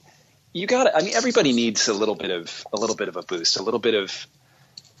everybody needs a little bit of a boost, a little bit of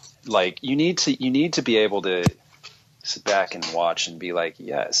like you need to be able to sit back and watch and be like,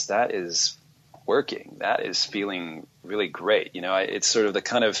 yes, that is working. That is feeling really great. It's sort of the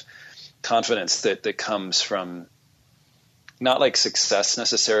kind of confidence that comes from not like success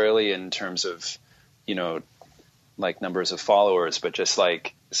necessarily in terms of, like numbers of followers, but just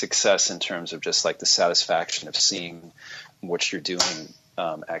like success in terms of just like the satisfaction of seeing what you're doing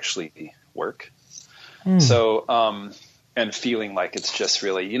actually work. So, and feeling like it's just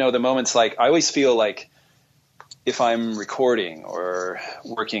really, the moments like I always feel like if I'm recording or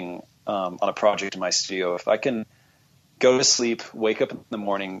working on a project in my studio, if I can go to sleep, wake up in the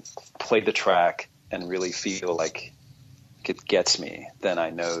morning, play the track, and really feel it gets me, then I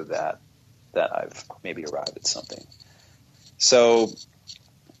know that I've maybe arrived at something. So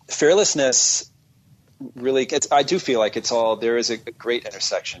fearlessness really I do feel like there is a great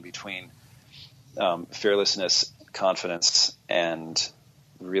intersection between fearlessness, confidence, and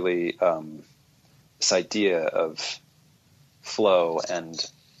really this idea of flow and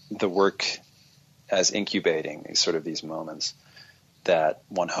the work as incubating these moments that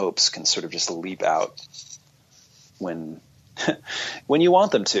one hopes can sort of just leap out when you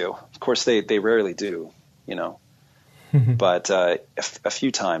want them to. Of course, they rarely do, but a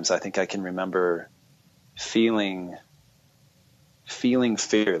few times I think I can remember feeling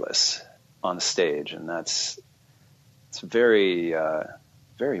fearless on the stage, and it's very,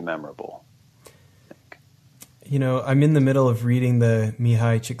 very memorable. I'm in the middle of reading the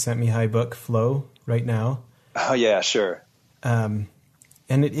Mihaly Csikszentmihalyi book Flow right now. Oh yeah, sure. And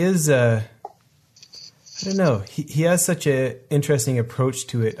it is, I don't know. He has such a interesting approach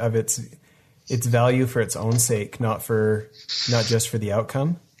to it of its value for its own sake, not just for the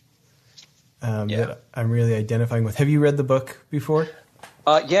outcome. That I'm really identifying with. Have you read the book before?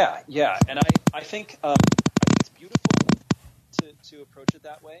 Yeah, and I think it's beautiful to approach it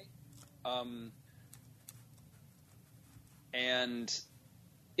that way, and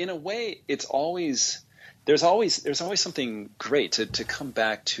in a way, there's always something great to come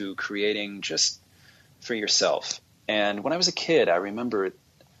back to creating just for yourself. And when I was a kid, I remember a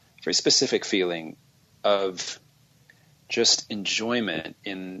very specific feeling of just enjoyment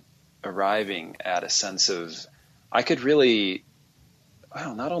in arriving at a sense of I could really,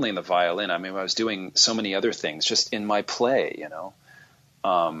 not only in the violin, I was doing so many other things just in my play,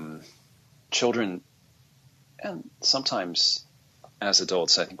 children, and sometimes as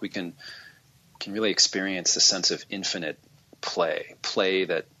adults, I think we can really experience the sense of infinite play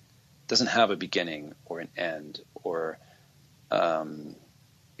that doesn't have a beginning or an end, or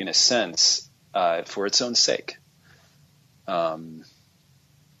in a sense, for its own sake. And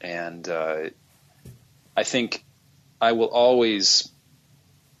I think I will always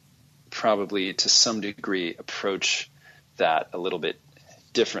probably to some degree approach that a little bit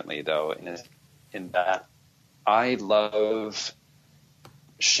differently, though, in that I love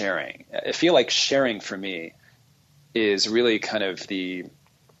sharing. I feel like sharing for me is really kind of it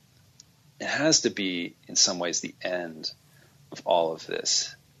has to be in some ways the end of all of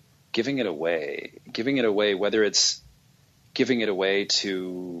this. Giving it away, whether it's giving it away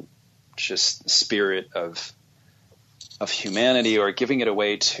to just spirit of humanity, or giving it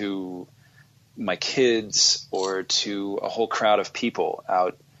away to my kids, or to a whole crowd of people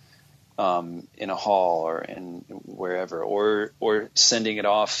out in a hall or in wherever, or sending it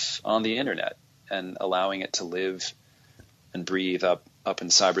off on the internet and allowing it to live and breathe up in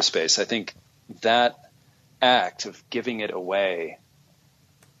cyberspace. I think that act of giving it away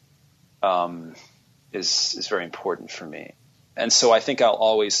is very important for me. And so I think I'll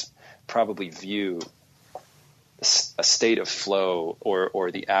always probably view a state of flow or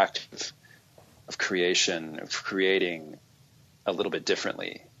the act of creation, of creating, a little bit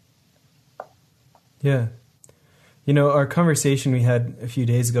differently. Yeah. Our conversation we had a few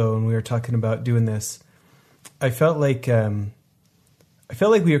days ago when we were talking about doing this, I felt like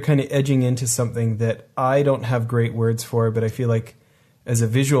we were kind of edging into something that I don't have great words for, but I feel like as a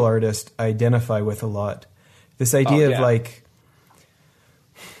visual artist, I identify with a lot. This idea of like,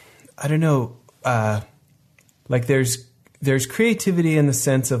 I don't know, like there's creativity in the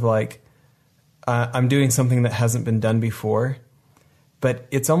sense of like, I'm doing something that hasn't been done before, but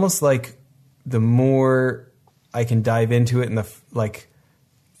it's almost like the more I can dive into it, and if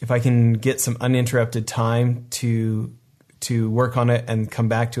I can get some uninterrupted time to work on it and come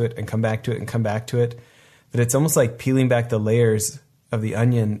back to it and come back to it and come back to it, that it's almost like peeling back the layers of the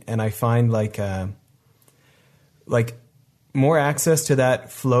onion. And I find like more access to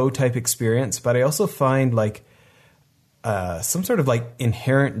that flow type experience, but I also find like some sort of like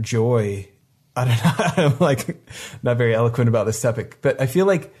inherent joy. I don't know, I'm like not very eloquent about this topic, but I feel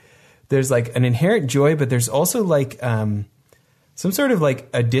like there's like an inherent joy, but there's also like some sort of like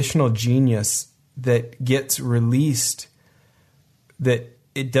additional genius that gets released, that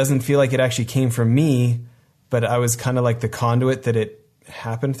it doesn't feel like it actually came from me, but I was kind of like the conduit that it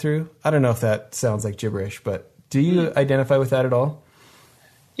happened through. I don't know if that sounds like gibberish, but do you identify with that at all?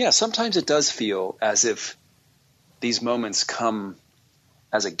 Yeah, sometimes it does feel as if these moments come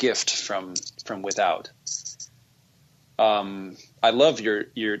as a gift from without. I love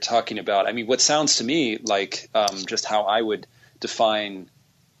you're talking about, I mean, what sounds to me like just how I would define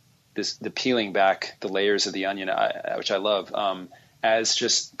the peeling back the layers of the onion, which I love, as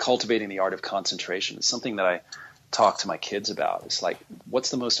just cultivating the art of concentration. It's something that talk to my kids about. It's like,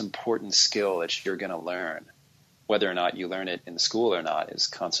 what's the most important skill that you're going to learn? Whether or not you learn it in school or not is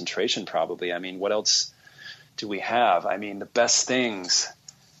concentration, probably. I mean, what else do we have? I mean, the best things,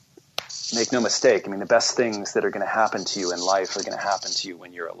 make no mistake, I mean, the best things that are going to happen to you in life are going to happen to you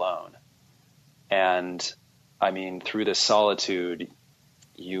when you're alone. And I mean, through this solitude,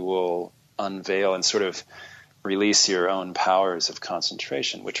 you will unveil and sort of release your own powers of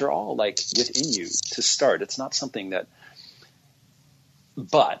concentration, which are all like within you to start. It's not something that,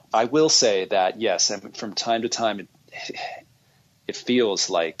 but I will say that, yes, and from time to time, it feels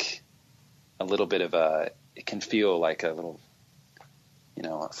like a little bit of it can feel like a little,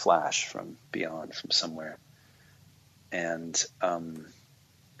 a flash from beyond, from somewhere. And,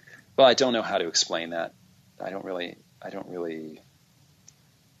 well, I don't know how to explain that. I don't really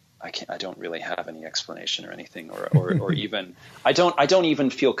have any explanation or anything, or even, I don't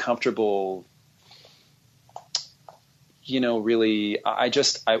even feel comfortable, really,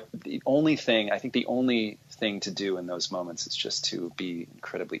 the only thing to do in those moments is just to be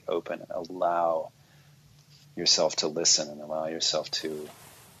incredibly open and allow yourself to listen and allow yourself to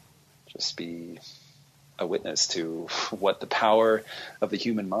just be a witness to what the power of the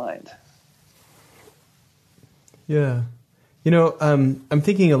human mind. Yeah. I'm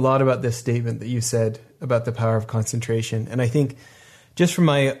thinking a lot about this statement that you said about the power of concentration. And I think just from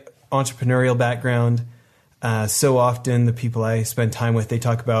my entrepreneurial background, so often the people I spend time with, they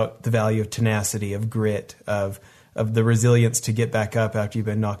talk about the value of tenacity, of grit, of the resilience to get back up after you've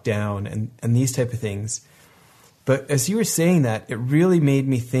been knocked down and these type of things. But as you were saying that, it really made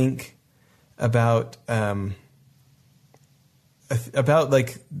me think about like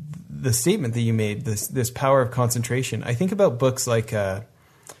the statement that you made, this power of concentration. I think about books like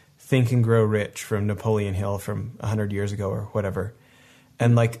Think and Grow Rich from Napoleon Hill from 100 years ago or whatever.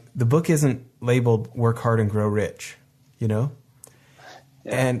 And like the book isn't labeled Work Hard and Grow Rich, Yeah.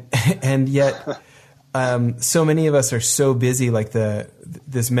 And yet so many of us are so busy. Like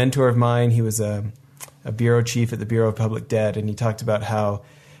this mentor of mine, he was a bureau chief at the Bureau of Public Debt, and he talked about how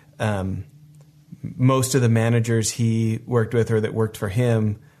most of the managers he worked with or that worked for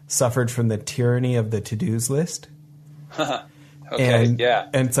him suffered from the tyranny of the to-dos list. Okay,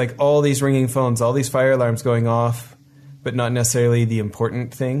 and it's like all these ringing phones, all these fire alarms going off, but not necessarily the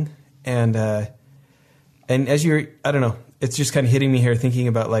important thing. And as I don't know, it's just kind of hitting me here thinking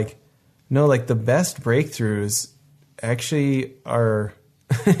about the best breakthroughs actually are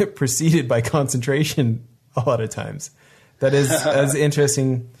preceded by concentration a lot of times. That is as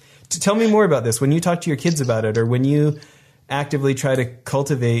interesting. Tell me more about this. When you talk to your kids about it, or when you actively try to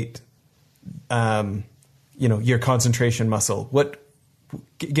cultivate, your concentration muscle,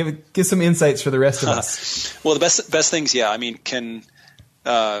 give some insights for the rest of us. Well, the best things, I mean, can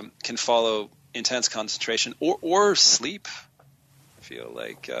follow intense concentration or sleep. I feel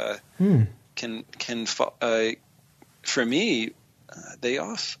like for me, they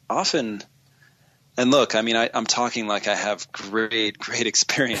often. And look, I mean, I'm talking like I have great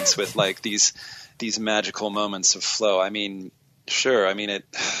experience with like these magical moments of flow. I mean, sure. I mean,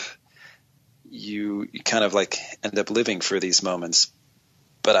 you kind of like end up living for these moments,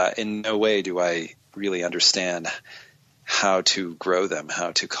 but in no way do I really understand how to grow them,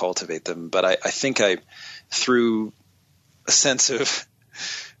 how to cultivate them. But I think through a sense of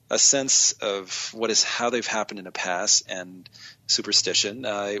how they've happened in the past and superstition,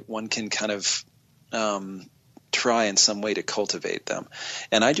 one can kind of try in some way to cultivate them.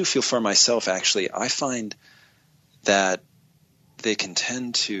 And I do feel for myself, actually, I find that they can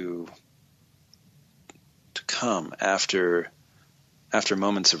tend to come after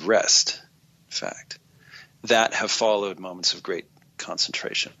moments of rest, in fact, that have followed moments of great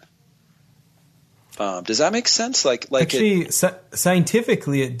concentration. Does that make sense? Actually,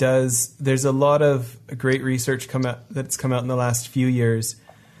 scientifically it does. There's a lot of great research that's come out in the last few years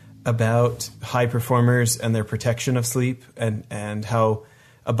about high performers and their protection of sleep, and how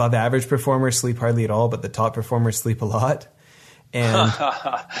above average performers sleep hardly at all, but the top performers sleep a lot. And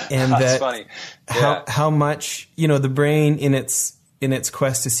and that's funny. Yeah. How much, the brain in its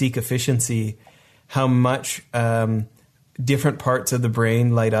quest to seek efficiency, how much different parts of the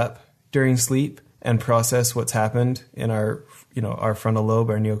brain light up during sleep and process what's happened in our frontal lobe,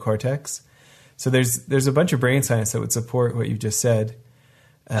 our neocortex. So there's a bunch of brain science that would support what you just said.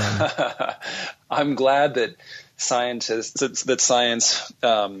 I'm glad that science has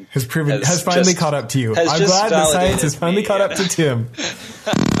finally caught up to you. I'm glad that science has finally caught up to Tim.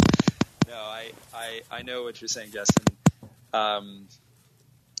 No, I know what you're saying, Justin. I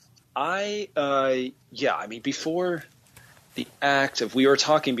mean, before the act of, we were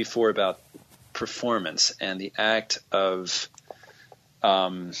talking before about performance and the act of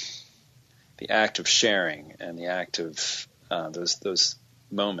sharing and the act of those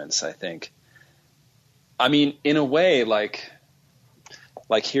moments, I think. I mean, in a way, like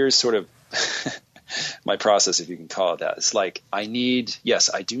here's sort of my process, if you can call it that. It's like I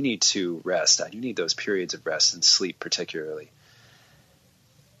do need to rest. I do need those periods of rest and sleep, particularly.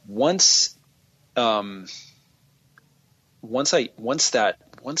 Once I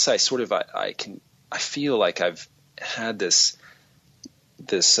feel like I've had this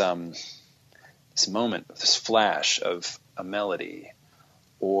moment, this flash of a melody,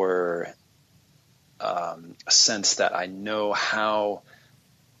 or a sense that I know how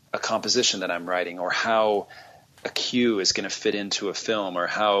a composition that I'm writing, or how a cue is going to fit into a film, or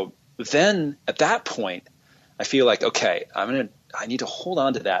how, then at that point I feel like, okay, I need to hold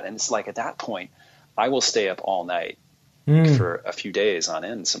on to that. And it's like, at that point I will stay up all night for a few days on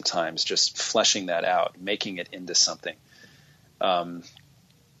end, sometimes just fleshing that out, making it into something. I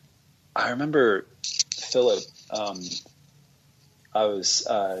remember Philip, I was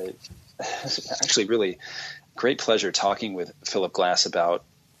actually really great pleasure talking with Philip Glass about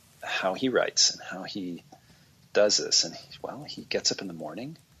how he writes and how he does this. And he gets up in the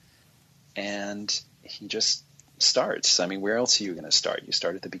morning and he just starts. I mean, where else are you going to start? You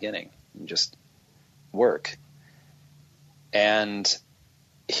start at the beginning. You just work. And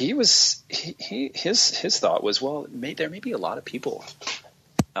his thought was, well, there may be a lot of people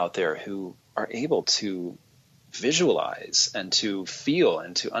out there who are able to visualize and to feel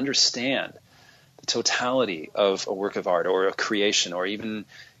and to understand the totality of a work of art or a creation, or even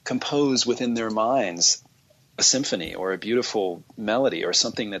compose within their minds a symphony or a beautiful melody or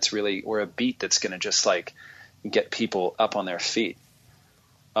something that's really, or a beat that's going to just like get people up on their feet.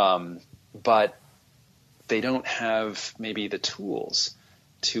 But they don't have maybe the tools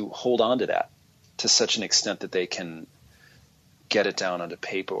to hold on to that to such an extent that they can get it down onto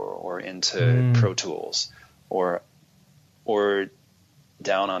paper or into Pro Tools or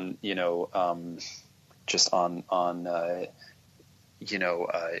down on, just on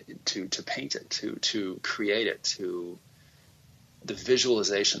to paint it, to create it, to the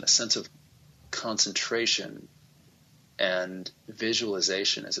visualization, the sense of concentration and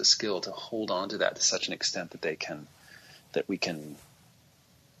visualization as a skill, to hold on to that to such an extent that we can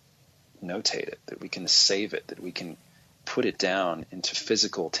notate it, that we can save it, that we can put it down into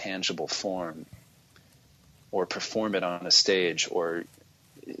physical, tangible form, or perform it on a stage, or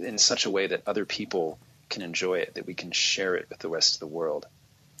in such a way that other people can enjoy it, that we can share it with the rest of the world.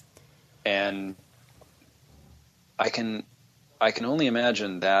 And I can only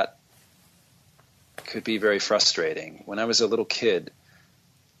imagine that could be very frustrating. When I was a little kid,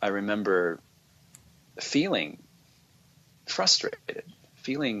 I remember feeling frustrated,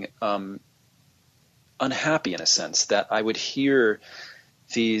 feeling unhappy in a sense, that I would hear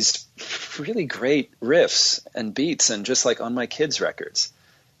these really great riffs and beats, and just like on my kids' records,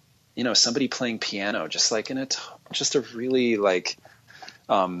 somebody playing piano, just like in just a really like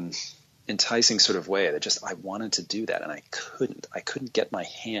enticing sort of way, that just I wanted to do that, and I couldn't get my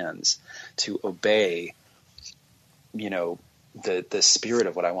hands to obey, the spirit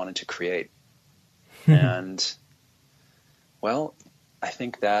of what I wanted to create. And well, I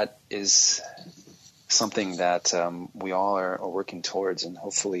think that is something that we all are working towards, and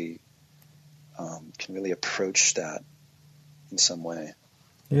hopefully can really approach that in some way.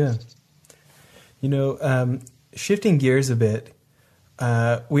 Yeah. Shifting gears a bit,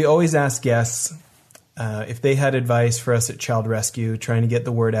 we always ask guests if they had advice for us at Child Rescue, trying to get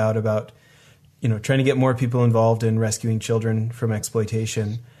the word out about, trying to get more people involved in rescuing children from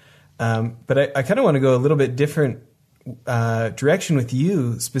exploitation. But I kind of want to go a little bit different direction with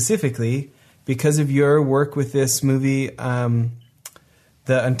you specifically because of your work with this movie, The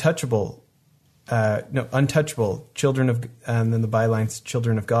Untouchable, Children of, and then the byline's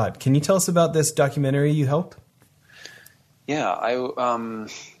Children of God. Can you tell us about this documentary you helped? Yeah,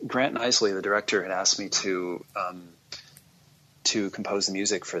 Grant Knisley, the director, had asked me to compose the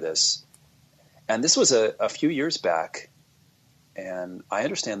music for this, and this was a few years back. And I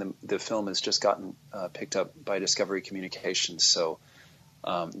understand the film has just gotten picked up by Discovery Communications, so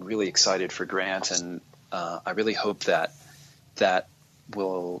really excited for Grant, and I really hope that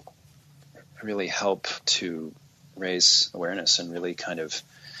will really help to raise awareness and really kind of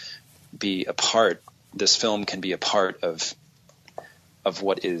be a part. This film can be a part of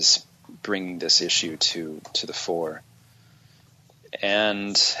what is bringing this issue to the fore.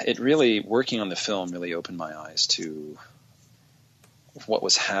 And it really, working on the film really opened my eyes to what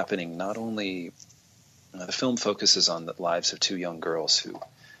was happening. Not only the film focuses on the lives of two young girls who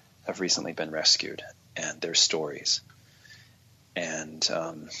have recently been rescued, and their stories. And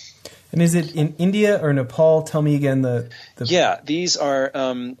is it in India or Nepal? Tell me again the... Yeah, these are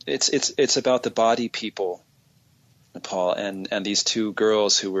it's about the Badi people, Nepal, and these two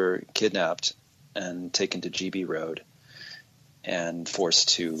girls who were kidnapped and taken to GB Road and forced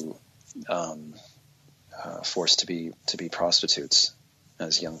to be prostitutes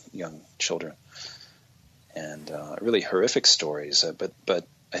as young children, and really horrific stories, but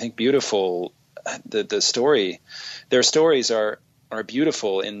I think beautiful. Their stories are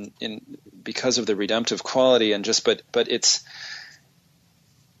beautiful in because of the redemptive quality, and but it's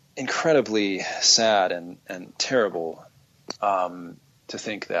incredibly sad and terrible to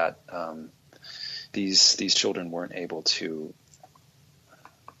think that these children weren't able to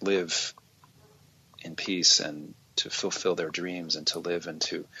live in peace and to fulfill their dreams and to live and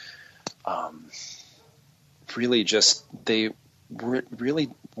to really just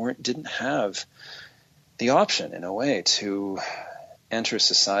didn't have the option in a way to enter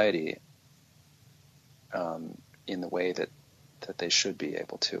society in the way that they should be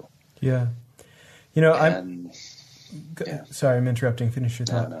able to. Yeah. Sorry, I'm interrupting. Finish your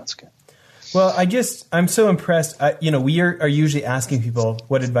thought. No, it's good. Well, I'm so impressed. We are usually asking people,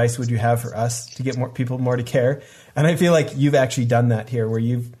 what advice would you have for us to get more people to care? And I feel like you've actually done that here, where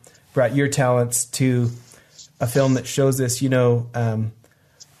you've brought your talents to a film that shows this.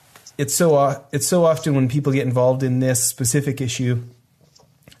 It's so often when people get involved in this specific issue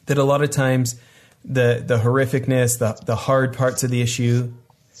that a lot of times the horrificness, the hard parts of the issue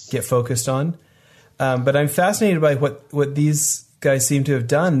get focused on. But I'm fascinated by what these guys seem to have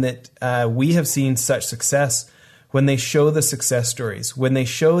done, that we have seen such success when they show the success stories, when they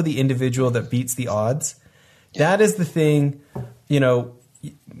show the individual that beats the odds. Yeah. That is the thing,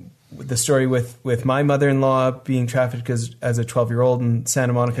 the story with my mother-in-law being trafficked as a 12-year-old in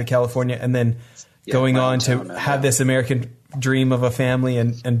Santa Monica, California, and then going on to have this American dream of a family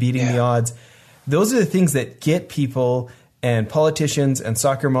and beating the odds. Those are the things that get people and politicians and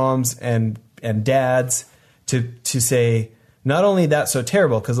soccer moms and dads to say, not only that's so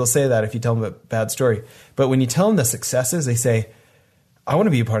terrible, because they'll say that if you tell them a bad story, but when you tell them the successes, they say, I want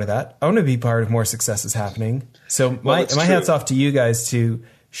to be a part of that. I want to be part of more successes happening. So my hat's off to you guys to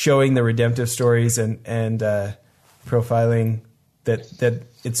showing the redemptive stories and profiling that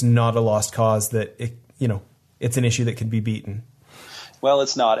it's not a lost cause, that it's an issue that can be beaten. Well,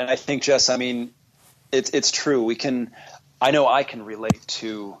 it's not. And I think, Jess, it's true. I know I can relate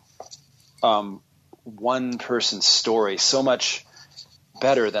to one person's story so much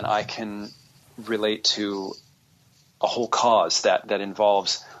better than I can relate to a whole cause that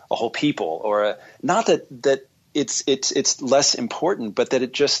involves a whole people, or not that it's less important, but that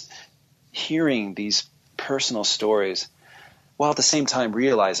it just hearing these personal stories, while at the same time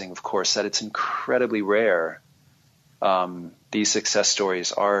realizing, of course, that it's incredibly rare. These success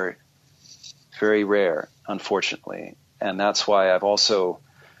stories are very rare, unfortunately. And that's why I've also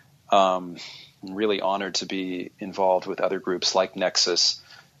really honored to be involved with other groups like Nexus,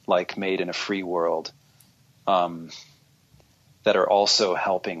 like Made in a Free World, that are also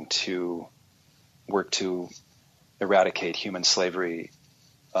helping to work to eradicate human slavery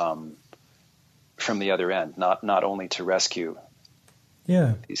from the other end, not only to rescue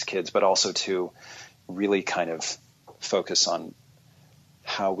these kids, but also to really kind of focus on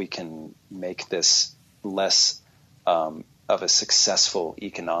how we can make this less of a successful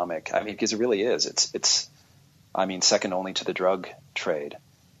economic. Because it really is. It's second only to the drug trade.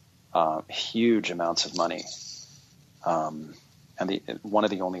 Huge amounts of money, and one of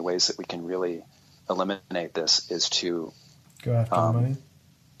the only ways that we can really eliminate this is to go after the money.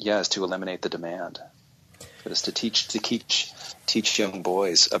 Is to eliminate the demand. Is to teach young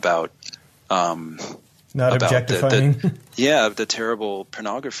boys about not objectifying. The terrible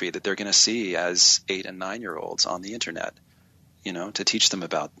pornography that they're going to see as 8 and 9-year-olds on the internet. To teach them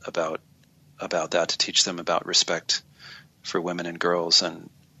about that, to teach them about respect for women and girls, and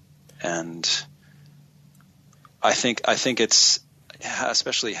I think it's,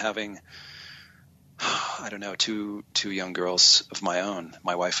 especially having, I don't know, two young girls of my own,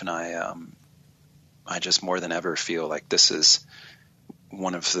 my wife and I just more than ever feel like this is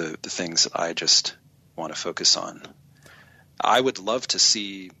one of the things that I just want to focus on. I would love to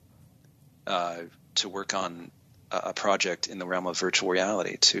see, to work on a project in the realm of virtual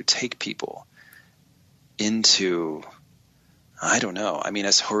reality to take people into, I don't know.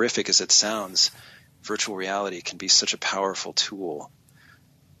 As horrific as it sounds, virtual reality can be such a powerful tool,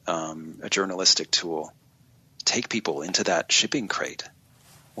 a journalistic tool. Take people into that shipping crate.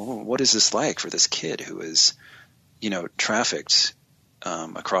 Well, what is this like for this kid who is, trafficked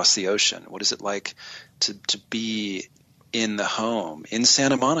across the ocean? What is it like to be in the home in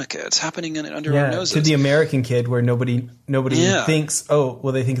Santa Monica? It's happening under our noses. To the American kid, where nobody thinks,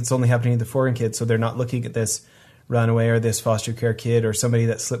 they think it's only happening to the foreign kid, so they're not looking at this runaway or this foster care kid or somebody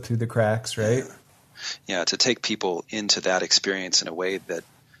that slipped through the cracks, right? Yeah, to take people into that experience in a way that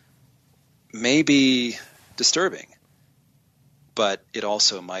may be disturbing, but it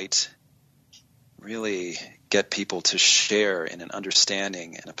also might really get people to share in an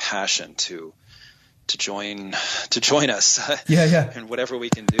understanding and a passion to join us. And whatever we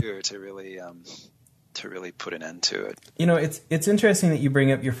can do to really put an end to it. It's interesting that you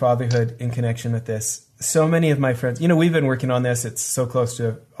bring up your fatherhood in connection with this. So many of my friends, we've been working on this. It's so close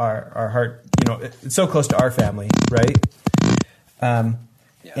to our heart. It's so close to our family, right?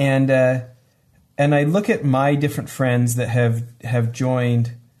 And I look at my different friends that have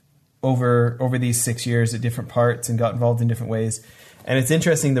joined over these 6 years at different parts and got involved in different ways. And it's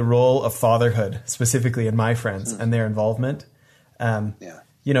interesting the role of fatherhood, specifically in my friends and their involvement. I've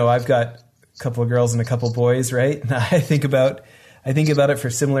got a couple of girls and a couple of boys, right? And I think about it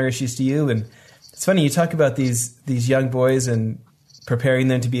for similar issues to you. And it's funny, you talk about these young boys and preparing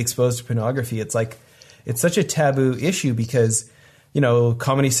them to be exposed to pornography. It's like, it's such a taboo issue because,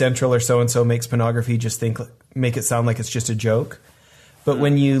 Comedy Central or so-and-so makes pornography make it sound like it's just a joke. But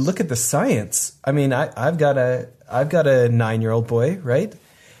when you look at the science, I mean, I've got a 9-year-old boy, right?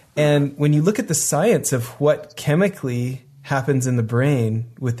 And when you look at the science of what chemically happens in the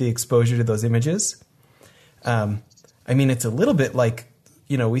brain with the exposure to those images, it's a little bit like,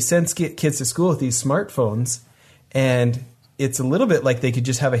 we send kids to school with these smartphones, and it's a little bit like they could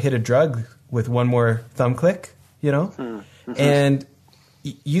just have a hit of drug with one more thumb click, And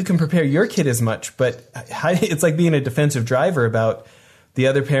you can prepare your kid as much, but it's like being a defensive driver about the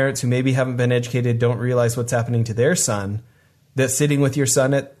other parents who maybe haven't been educated, don't realize what's happening to their son, that's sitting with your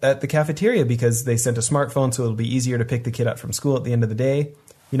son at the cafeteria because they sent a smartphone, so it'll be easier to pick the kid up from school at the end of the day,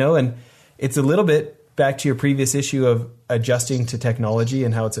 and it's a little bit back to your previous issue of adjusting to technology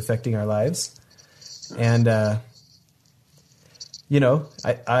and how it's affecting our lives. And, I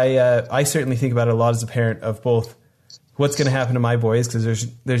certainly think about it a lot as a parent of both what's going to happen to my boys, because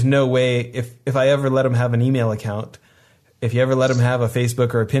there's no way, if I ever let them have an email account, if you ever let them have a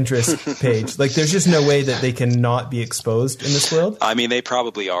Facebook or a Pinterest page, like there's just no way that they can not be exposed in this world. I mean, they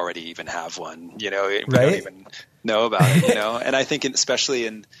probably already even have one, we right? don't even know about it, and I think especially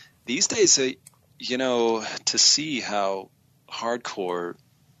in these days, to see how hardcore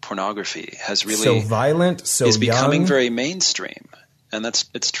pornography has really so violent, is becoming young. Very mainstream, and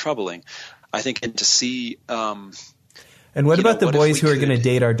it's troubling. I think, and to see. And what about the boys who are going to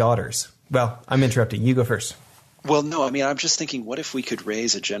date our daughters? Well, I'm interrupting. You go first. Well, no, I'm just thinking, what if we could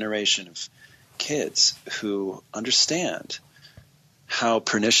raise a generation of kids who understand how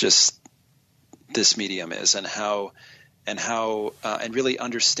pernicious this medium is, and really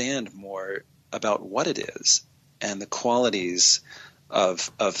understand more about what it is and the qualities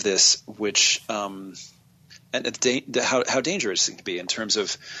of this, which and how dangerous it can be in terms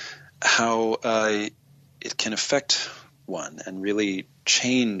of how it can affect one and really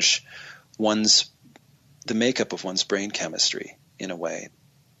change the makeup of one's brain chemistry in a way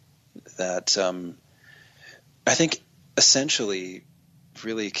that I think essentially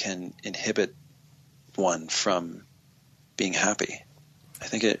really can inhibit one from being happy. I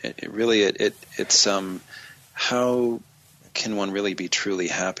think it's how can one really be truly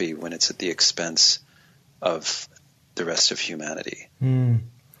happy when it's at the expense of the rest of humanity?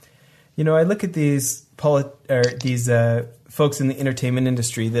 I look at these folks in the entertainment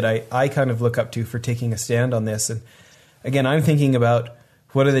industry that I kind of look up to for taking a stand on this. And again, I'm thinking about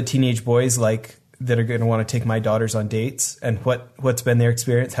what are the teenage boys like that are going to want to take my daughters on dates, and what's been their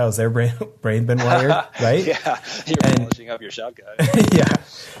experience? How's their brain been wired? Right? Yeah, you're polishing up your shotgun.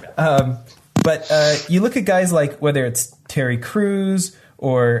 Yeah. But you look at guys like whether it's Terry Crews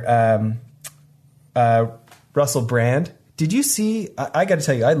or Russell Brand. Did you see? I got to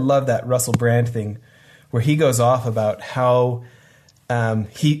tell you, I love that Russell Brand thing where he goes off about how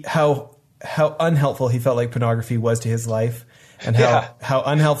unhelpful he felt like pornography was to his life, and how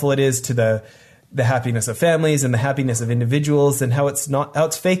unhelpful it is to the happiness of families and the happiness of individuals, and how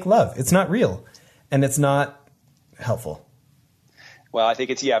it's fake love. It's not real, and it's not helpful. Well, I think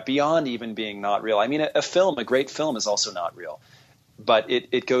it's beyond even being not real. I mean, a great film is also not real, but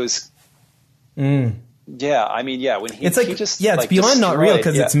it goes. Yeah, I mean, when it's like it's beyond not real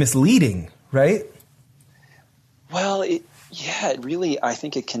because it's misleading, right? Well, it really, I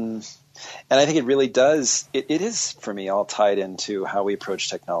think it can. And I think it really does. It is, for me, all tied into how we approach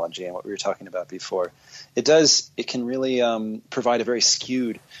technology and what we were talking about before. It can really provide a very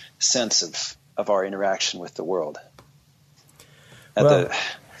skewed sense of our interaction with the world at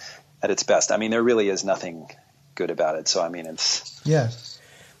its best. I mean, there really is nothing good about it. So, I mean, it's... Yeah.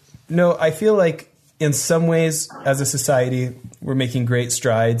 No, I feel like in some ways, as a society, we're making great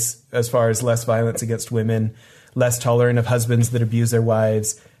strides as far as less violence against women, less tolerant of husbands that abuse their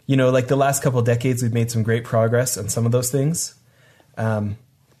wives. You know, like the last couple of decades, we've made some great progress on some of those things. And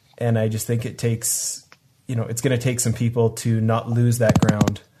I just think it takes, you know, it's going to take some people to not lose that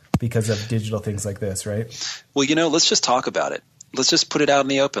ground because of digital things like this, right? Well, you know, let's just talk about it. Let's just put it out in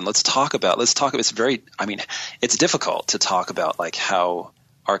the open. Let's talk about it's difficult to talk about like how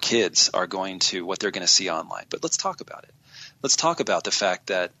our kids are going to, what they're going to see online, but let's talk about it. Let's talk about the fact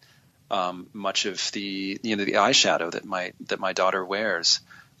that much of the eyeshadow that my daughter wears,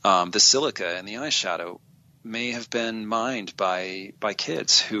 the silica in the eyeshadow may have been mined by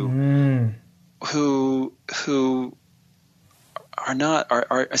kids who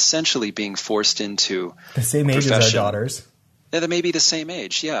are essentially being forced into the same age as our daughters. Yeah, they may be the same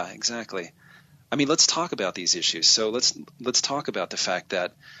age. Yeah, exactly. I mean, let's talk about these issues. So let's talk about the fact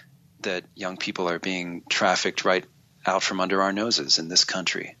that young people are being trafficked right out from under our noses in this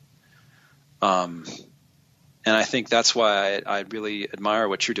country. And I think that's why I really admire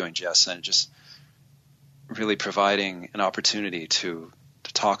what you're doing, Jess, and just really providing an opportunity to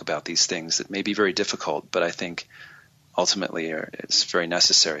talk about these things that may be very difficult, but I think ultimately it's very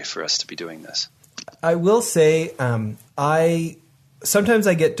necessary for us to be doing this. I will say sometimes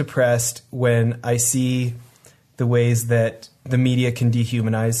I get depressed when I see the ways that the media can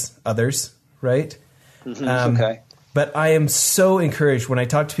dehumanize others, right? Mm-hmm. Okay. But I am so encouraged when I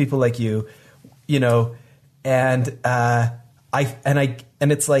talk to people like you, you know, and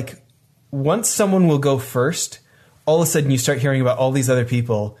it's like once someone will go first, all of a sudden you start hearing about all these other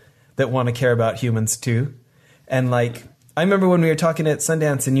people that want to care about humans too. And like, I remember when we were talking at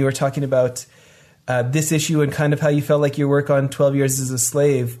Sundance and you were talking about this issue and kind of how you felt like your work on 12 Years as a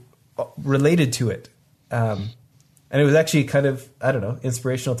Slave related to it. And it was actually kind of, I don't know,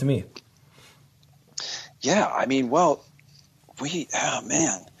 inspirational to me. Yeah, I mean, well, working on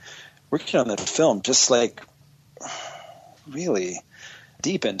that film, just like really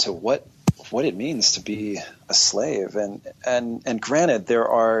deep into what it means to be a slave. And granted, there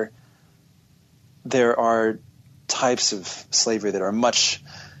are types of slavery that are much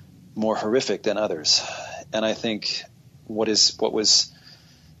more horrific than others. And I think what was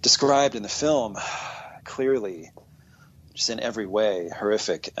described in the film clearly, just in every way,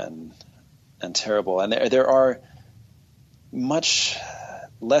 horrific and terrible. And there are much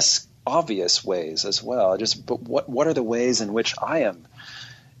less obvious ways as well. But what are the ways in which I am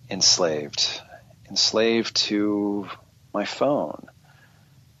enslaved to my phone,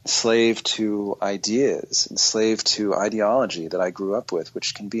 enslaved to ideas, enslaved to ideology that I grew up with,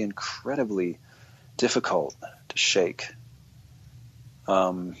 which can be incredibly difficult to shake.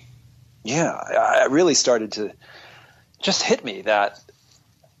 I really started to just hit me that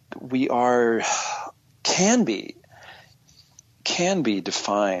we can be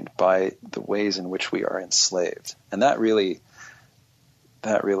defined by the ways in which we are enslaved, and that really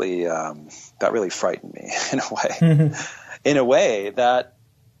frightened me in a way. Mm-hmm. In a way that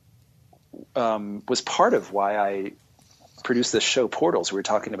was part of why I produced this show, Portals, we were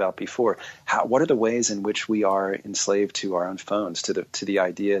talking about before. What are the ways in which we are enslaved to our own phones, to the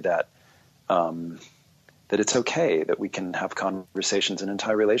idea that it's okay that we can have conversations and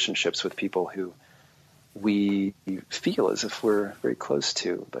entire relationships with people who we feel as if we're very close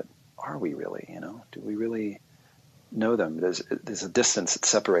to, but are we really? You know, do we really know them? There's a distance that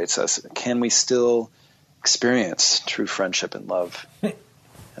separates us. Can we still experience true friendship and love?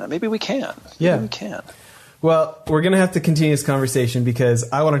 Maybe we can. Yeah, maybe we can. Well, we're going to have to continue this conversation because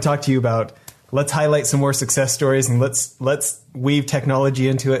I want to talk to you about, let's highlight some more success stories and let's weave technology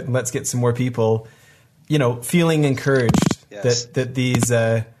into it and let's get some more people, you know, feeling encouraged. Yes. that these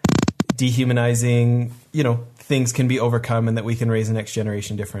dehumanizing, you know, things can be overcome and that we can raise the next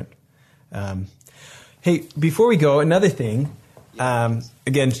generation different. Hey, before we go, another thing,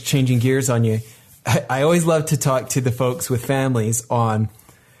 again, changing gears on you, I always love to talk to the folks with families on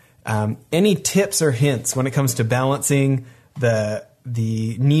any tips or hints when it comes to balancing the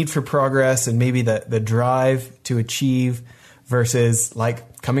need for progress and maybe the drive to achieve versus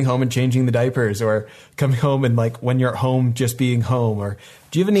like coming home and changing the diapers, or coming home and like when you're at home just being home. Or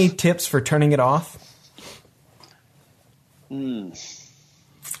do you have any tips for turning it off?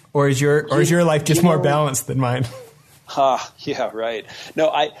 Or is your life just more balanced than mine? Yeah, right. No,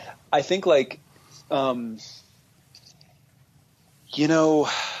 I think like, I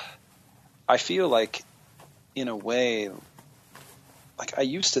feel like in a way, like I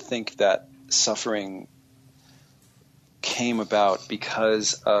used to think that suffering came about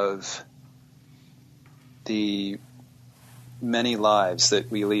because of the many lives that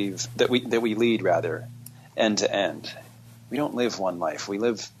we lead rather, end to end. We don't live one life. We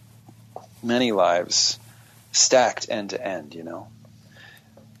live many lives stacked end to end,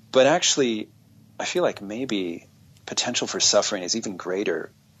 But actually, I feel like maybe potential for suffering is even greater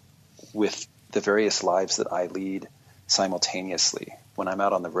with the various lives that I lead simultaneously when I'm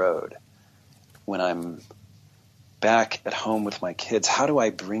out on the road, when I'm back at home with my kids. How do I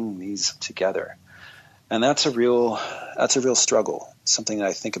bring these together? And that's a real struggle, something that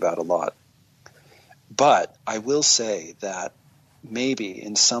I think about a lot. But I will say that maybe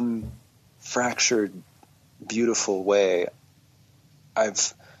in some fractured, beautiful way,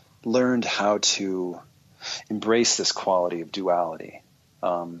 I've learned how to embrace this quality of duality.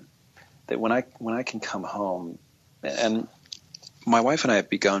 That when I can come home, and my wife and I have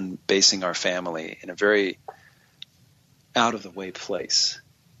begun basing our family in a very out of the way place,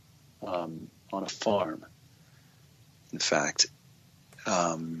 on a farm, in fact.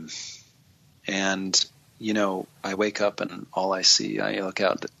 And I wake up and all I see, I look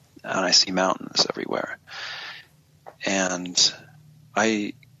out and I see mountains everywhere. And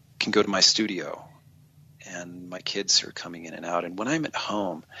I can go to my studio and my kids are coming in and out. And when I'm at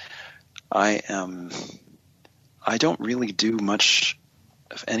home, I don't really do much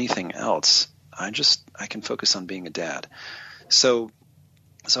of anything else. I can focus on being a dad. So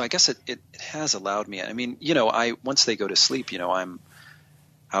I guess it has allowed me. I mean, once they go to sleep, I'm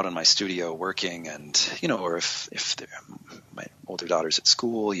out in my studio working, and or if my older daughter's at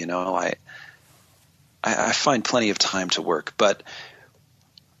school, I find plenty of time to work, but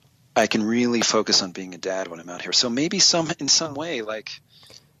I can really focus on being a dad when I'm out here. So maybe in some way, like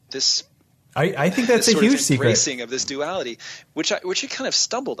this. I think that's a huge secret. Embracing of this duality, which I kind of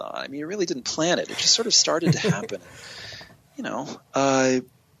stumbled on. I mean, you really didn't plan it. It just sort of started to happen.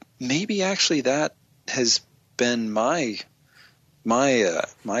 Maybe actually that has been my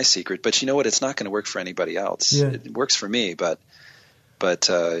secret. But you know what? It's not going to work for anybody else. Yeah. It works for me, but I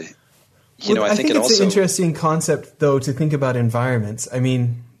think it also. It's an interesting concept, though, to think about environments. I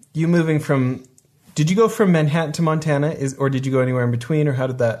mean, you moving did you go from Manhattan to Montana, or did you go anywhere in between, or how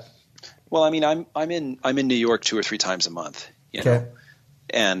did that? Well, I mean, I'm in New York 2 or 3 times a month, know,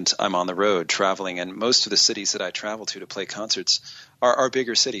 and I'm on the road traveling. And most of the cities that I travel to play concerts are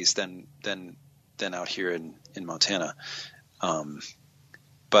bigger cities than out here in Montana.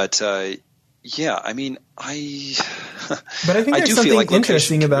 Yeah, I mean, but I think there's something like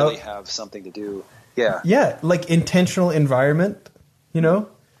interesting about really have something to do. Yeah. Yeah, like intentional environment,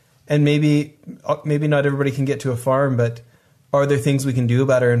 and maybe not everybody can get to a farm, but are there things we can do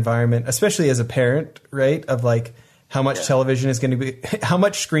about our environment, especially as a parent, right? Of like how much television is going to be, how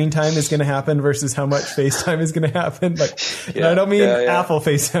much screen time is going to happen versus how much FaceTime is going to happen. Like, and I don't mean Apple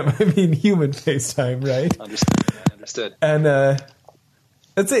FaceTime, I mean human FaceTime, right? Understood. And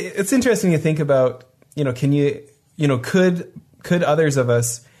it's interesting to think about, could others of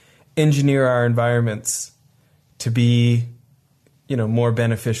us engineer our environments to be, more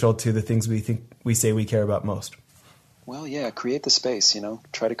beneficial to the things we say we care about most? Well, yeah, create the space,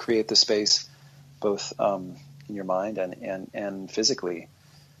 try to create the space both in your mind and physically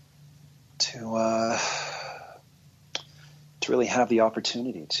to really have the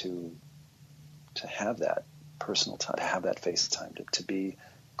opportunity to have that personal time, to have that face time, to be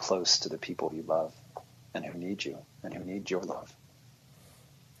close to the people you love and who need you and who need your love.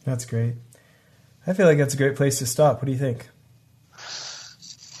 That's great. I feel like that's a great place to stop. What do you think?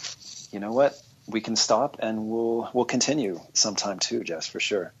 You know what? We can stop and we'll continue sometime too, Jess, for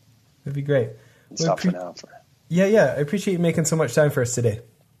sure. That'd be great. Stop for now. Yeah. I appreciate you making so much time for us today.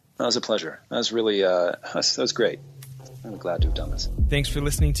 That was a pleasure. That was really that was great. I'm glad to have done this. Thanks for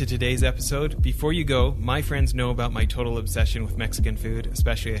listening to today's episode. Before you go, my friends know about my total obsession with Mexican food,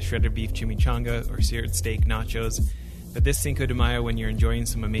 especially a shredded beef chimichanga or seared steak nachos. But this Cinco de Mayo, when you're enjoying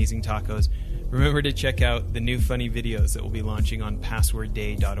some amazing tacos, remember to check out the new funny videos that we'll be launching on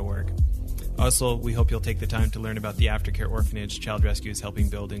passwordday.org. Also, we hope you'll take the time to learn about the aftercare orphanage Child Rescue is helping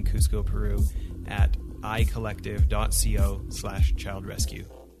build in Cusco, Peru at icollective.co/childrescue.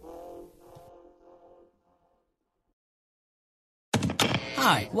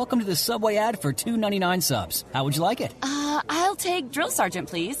 Hi, welcome to the Subway ad for $2.99 subs. How would you like it? I'll take Drill Sergeant,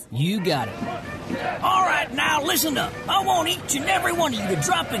 please. You got it. All right, now listen up. I want each and every one of you to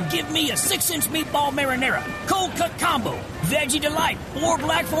drop and give me a 6-inch meatball marinara, cold cut combo, veggie delight, or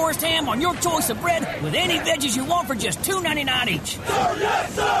Black Forest ham on your choice of bread with any veggies you want for just $2.99 each. Sir,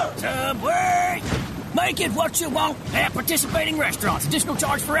 yes, sir! Subway! Make it what you want at participating restaurants. Additional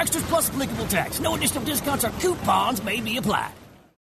charge for extras plus applicable tax. No additional discounts or coupons may be applied.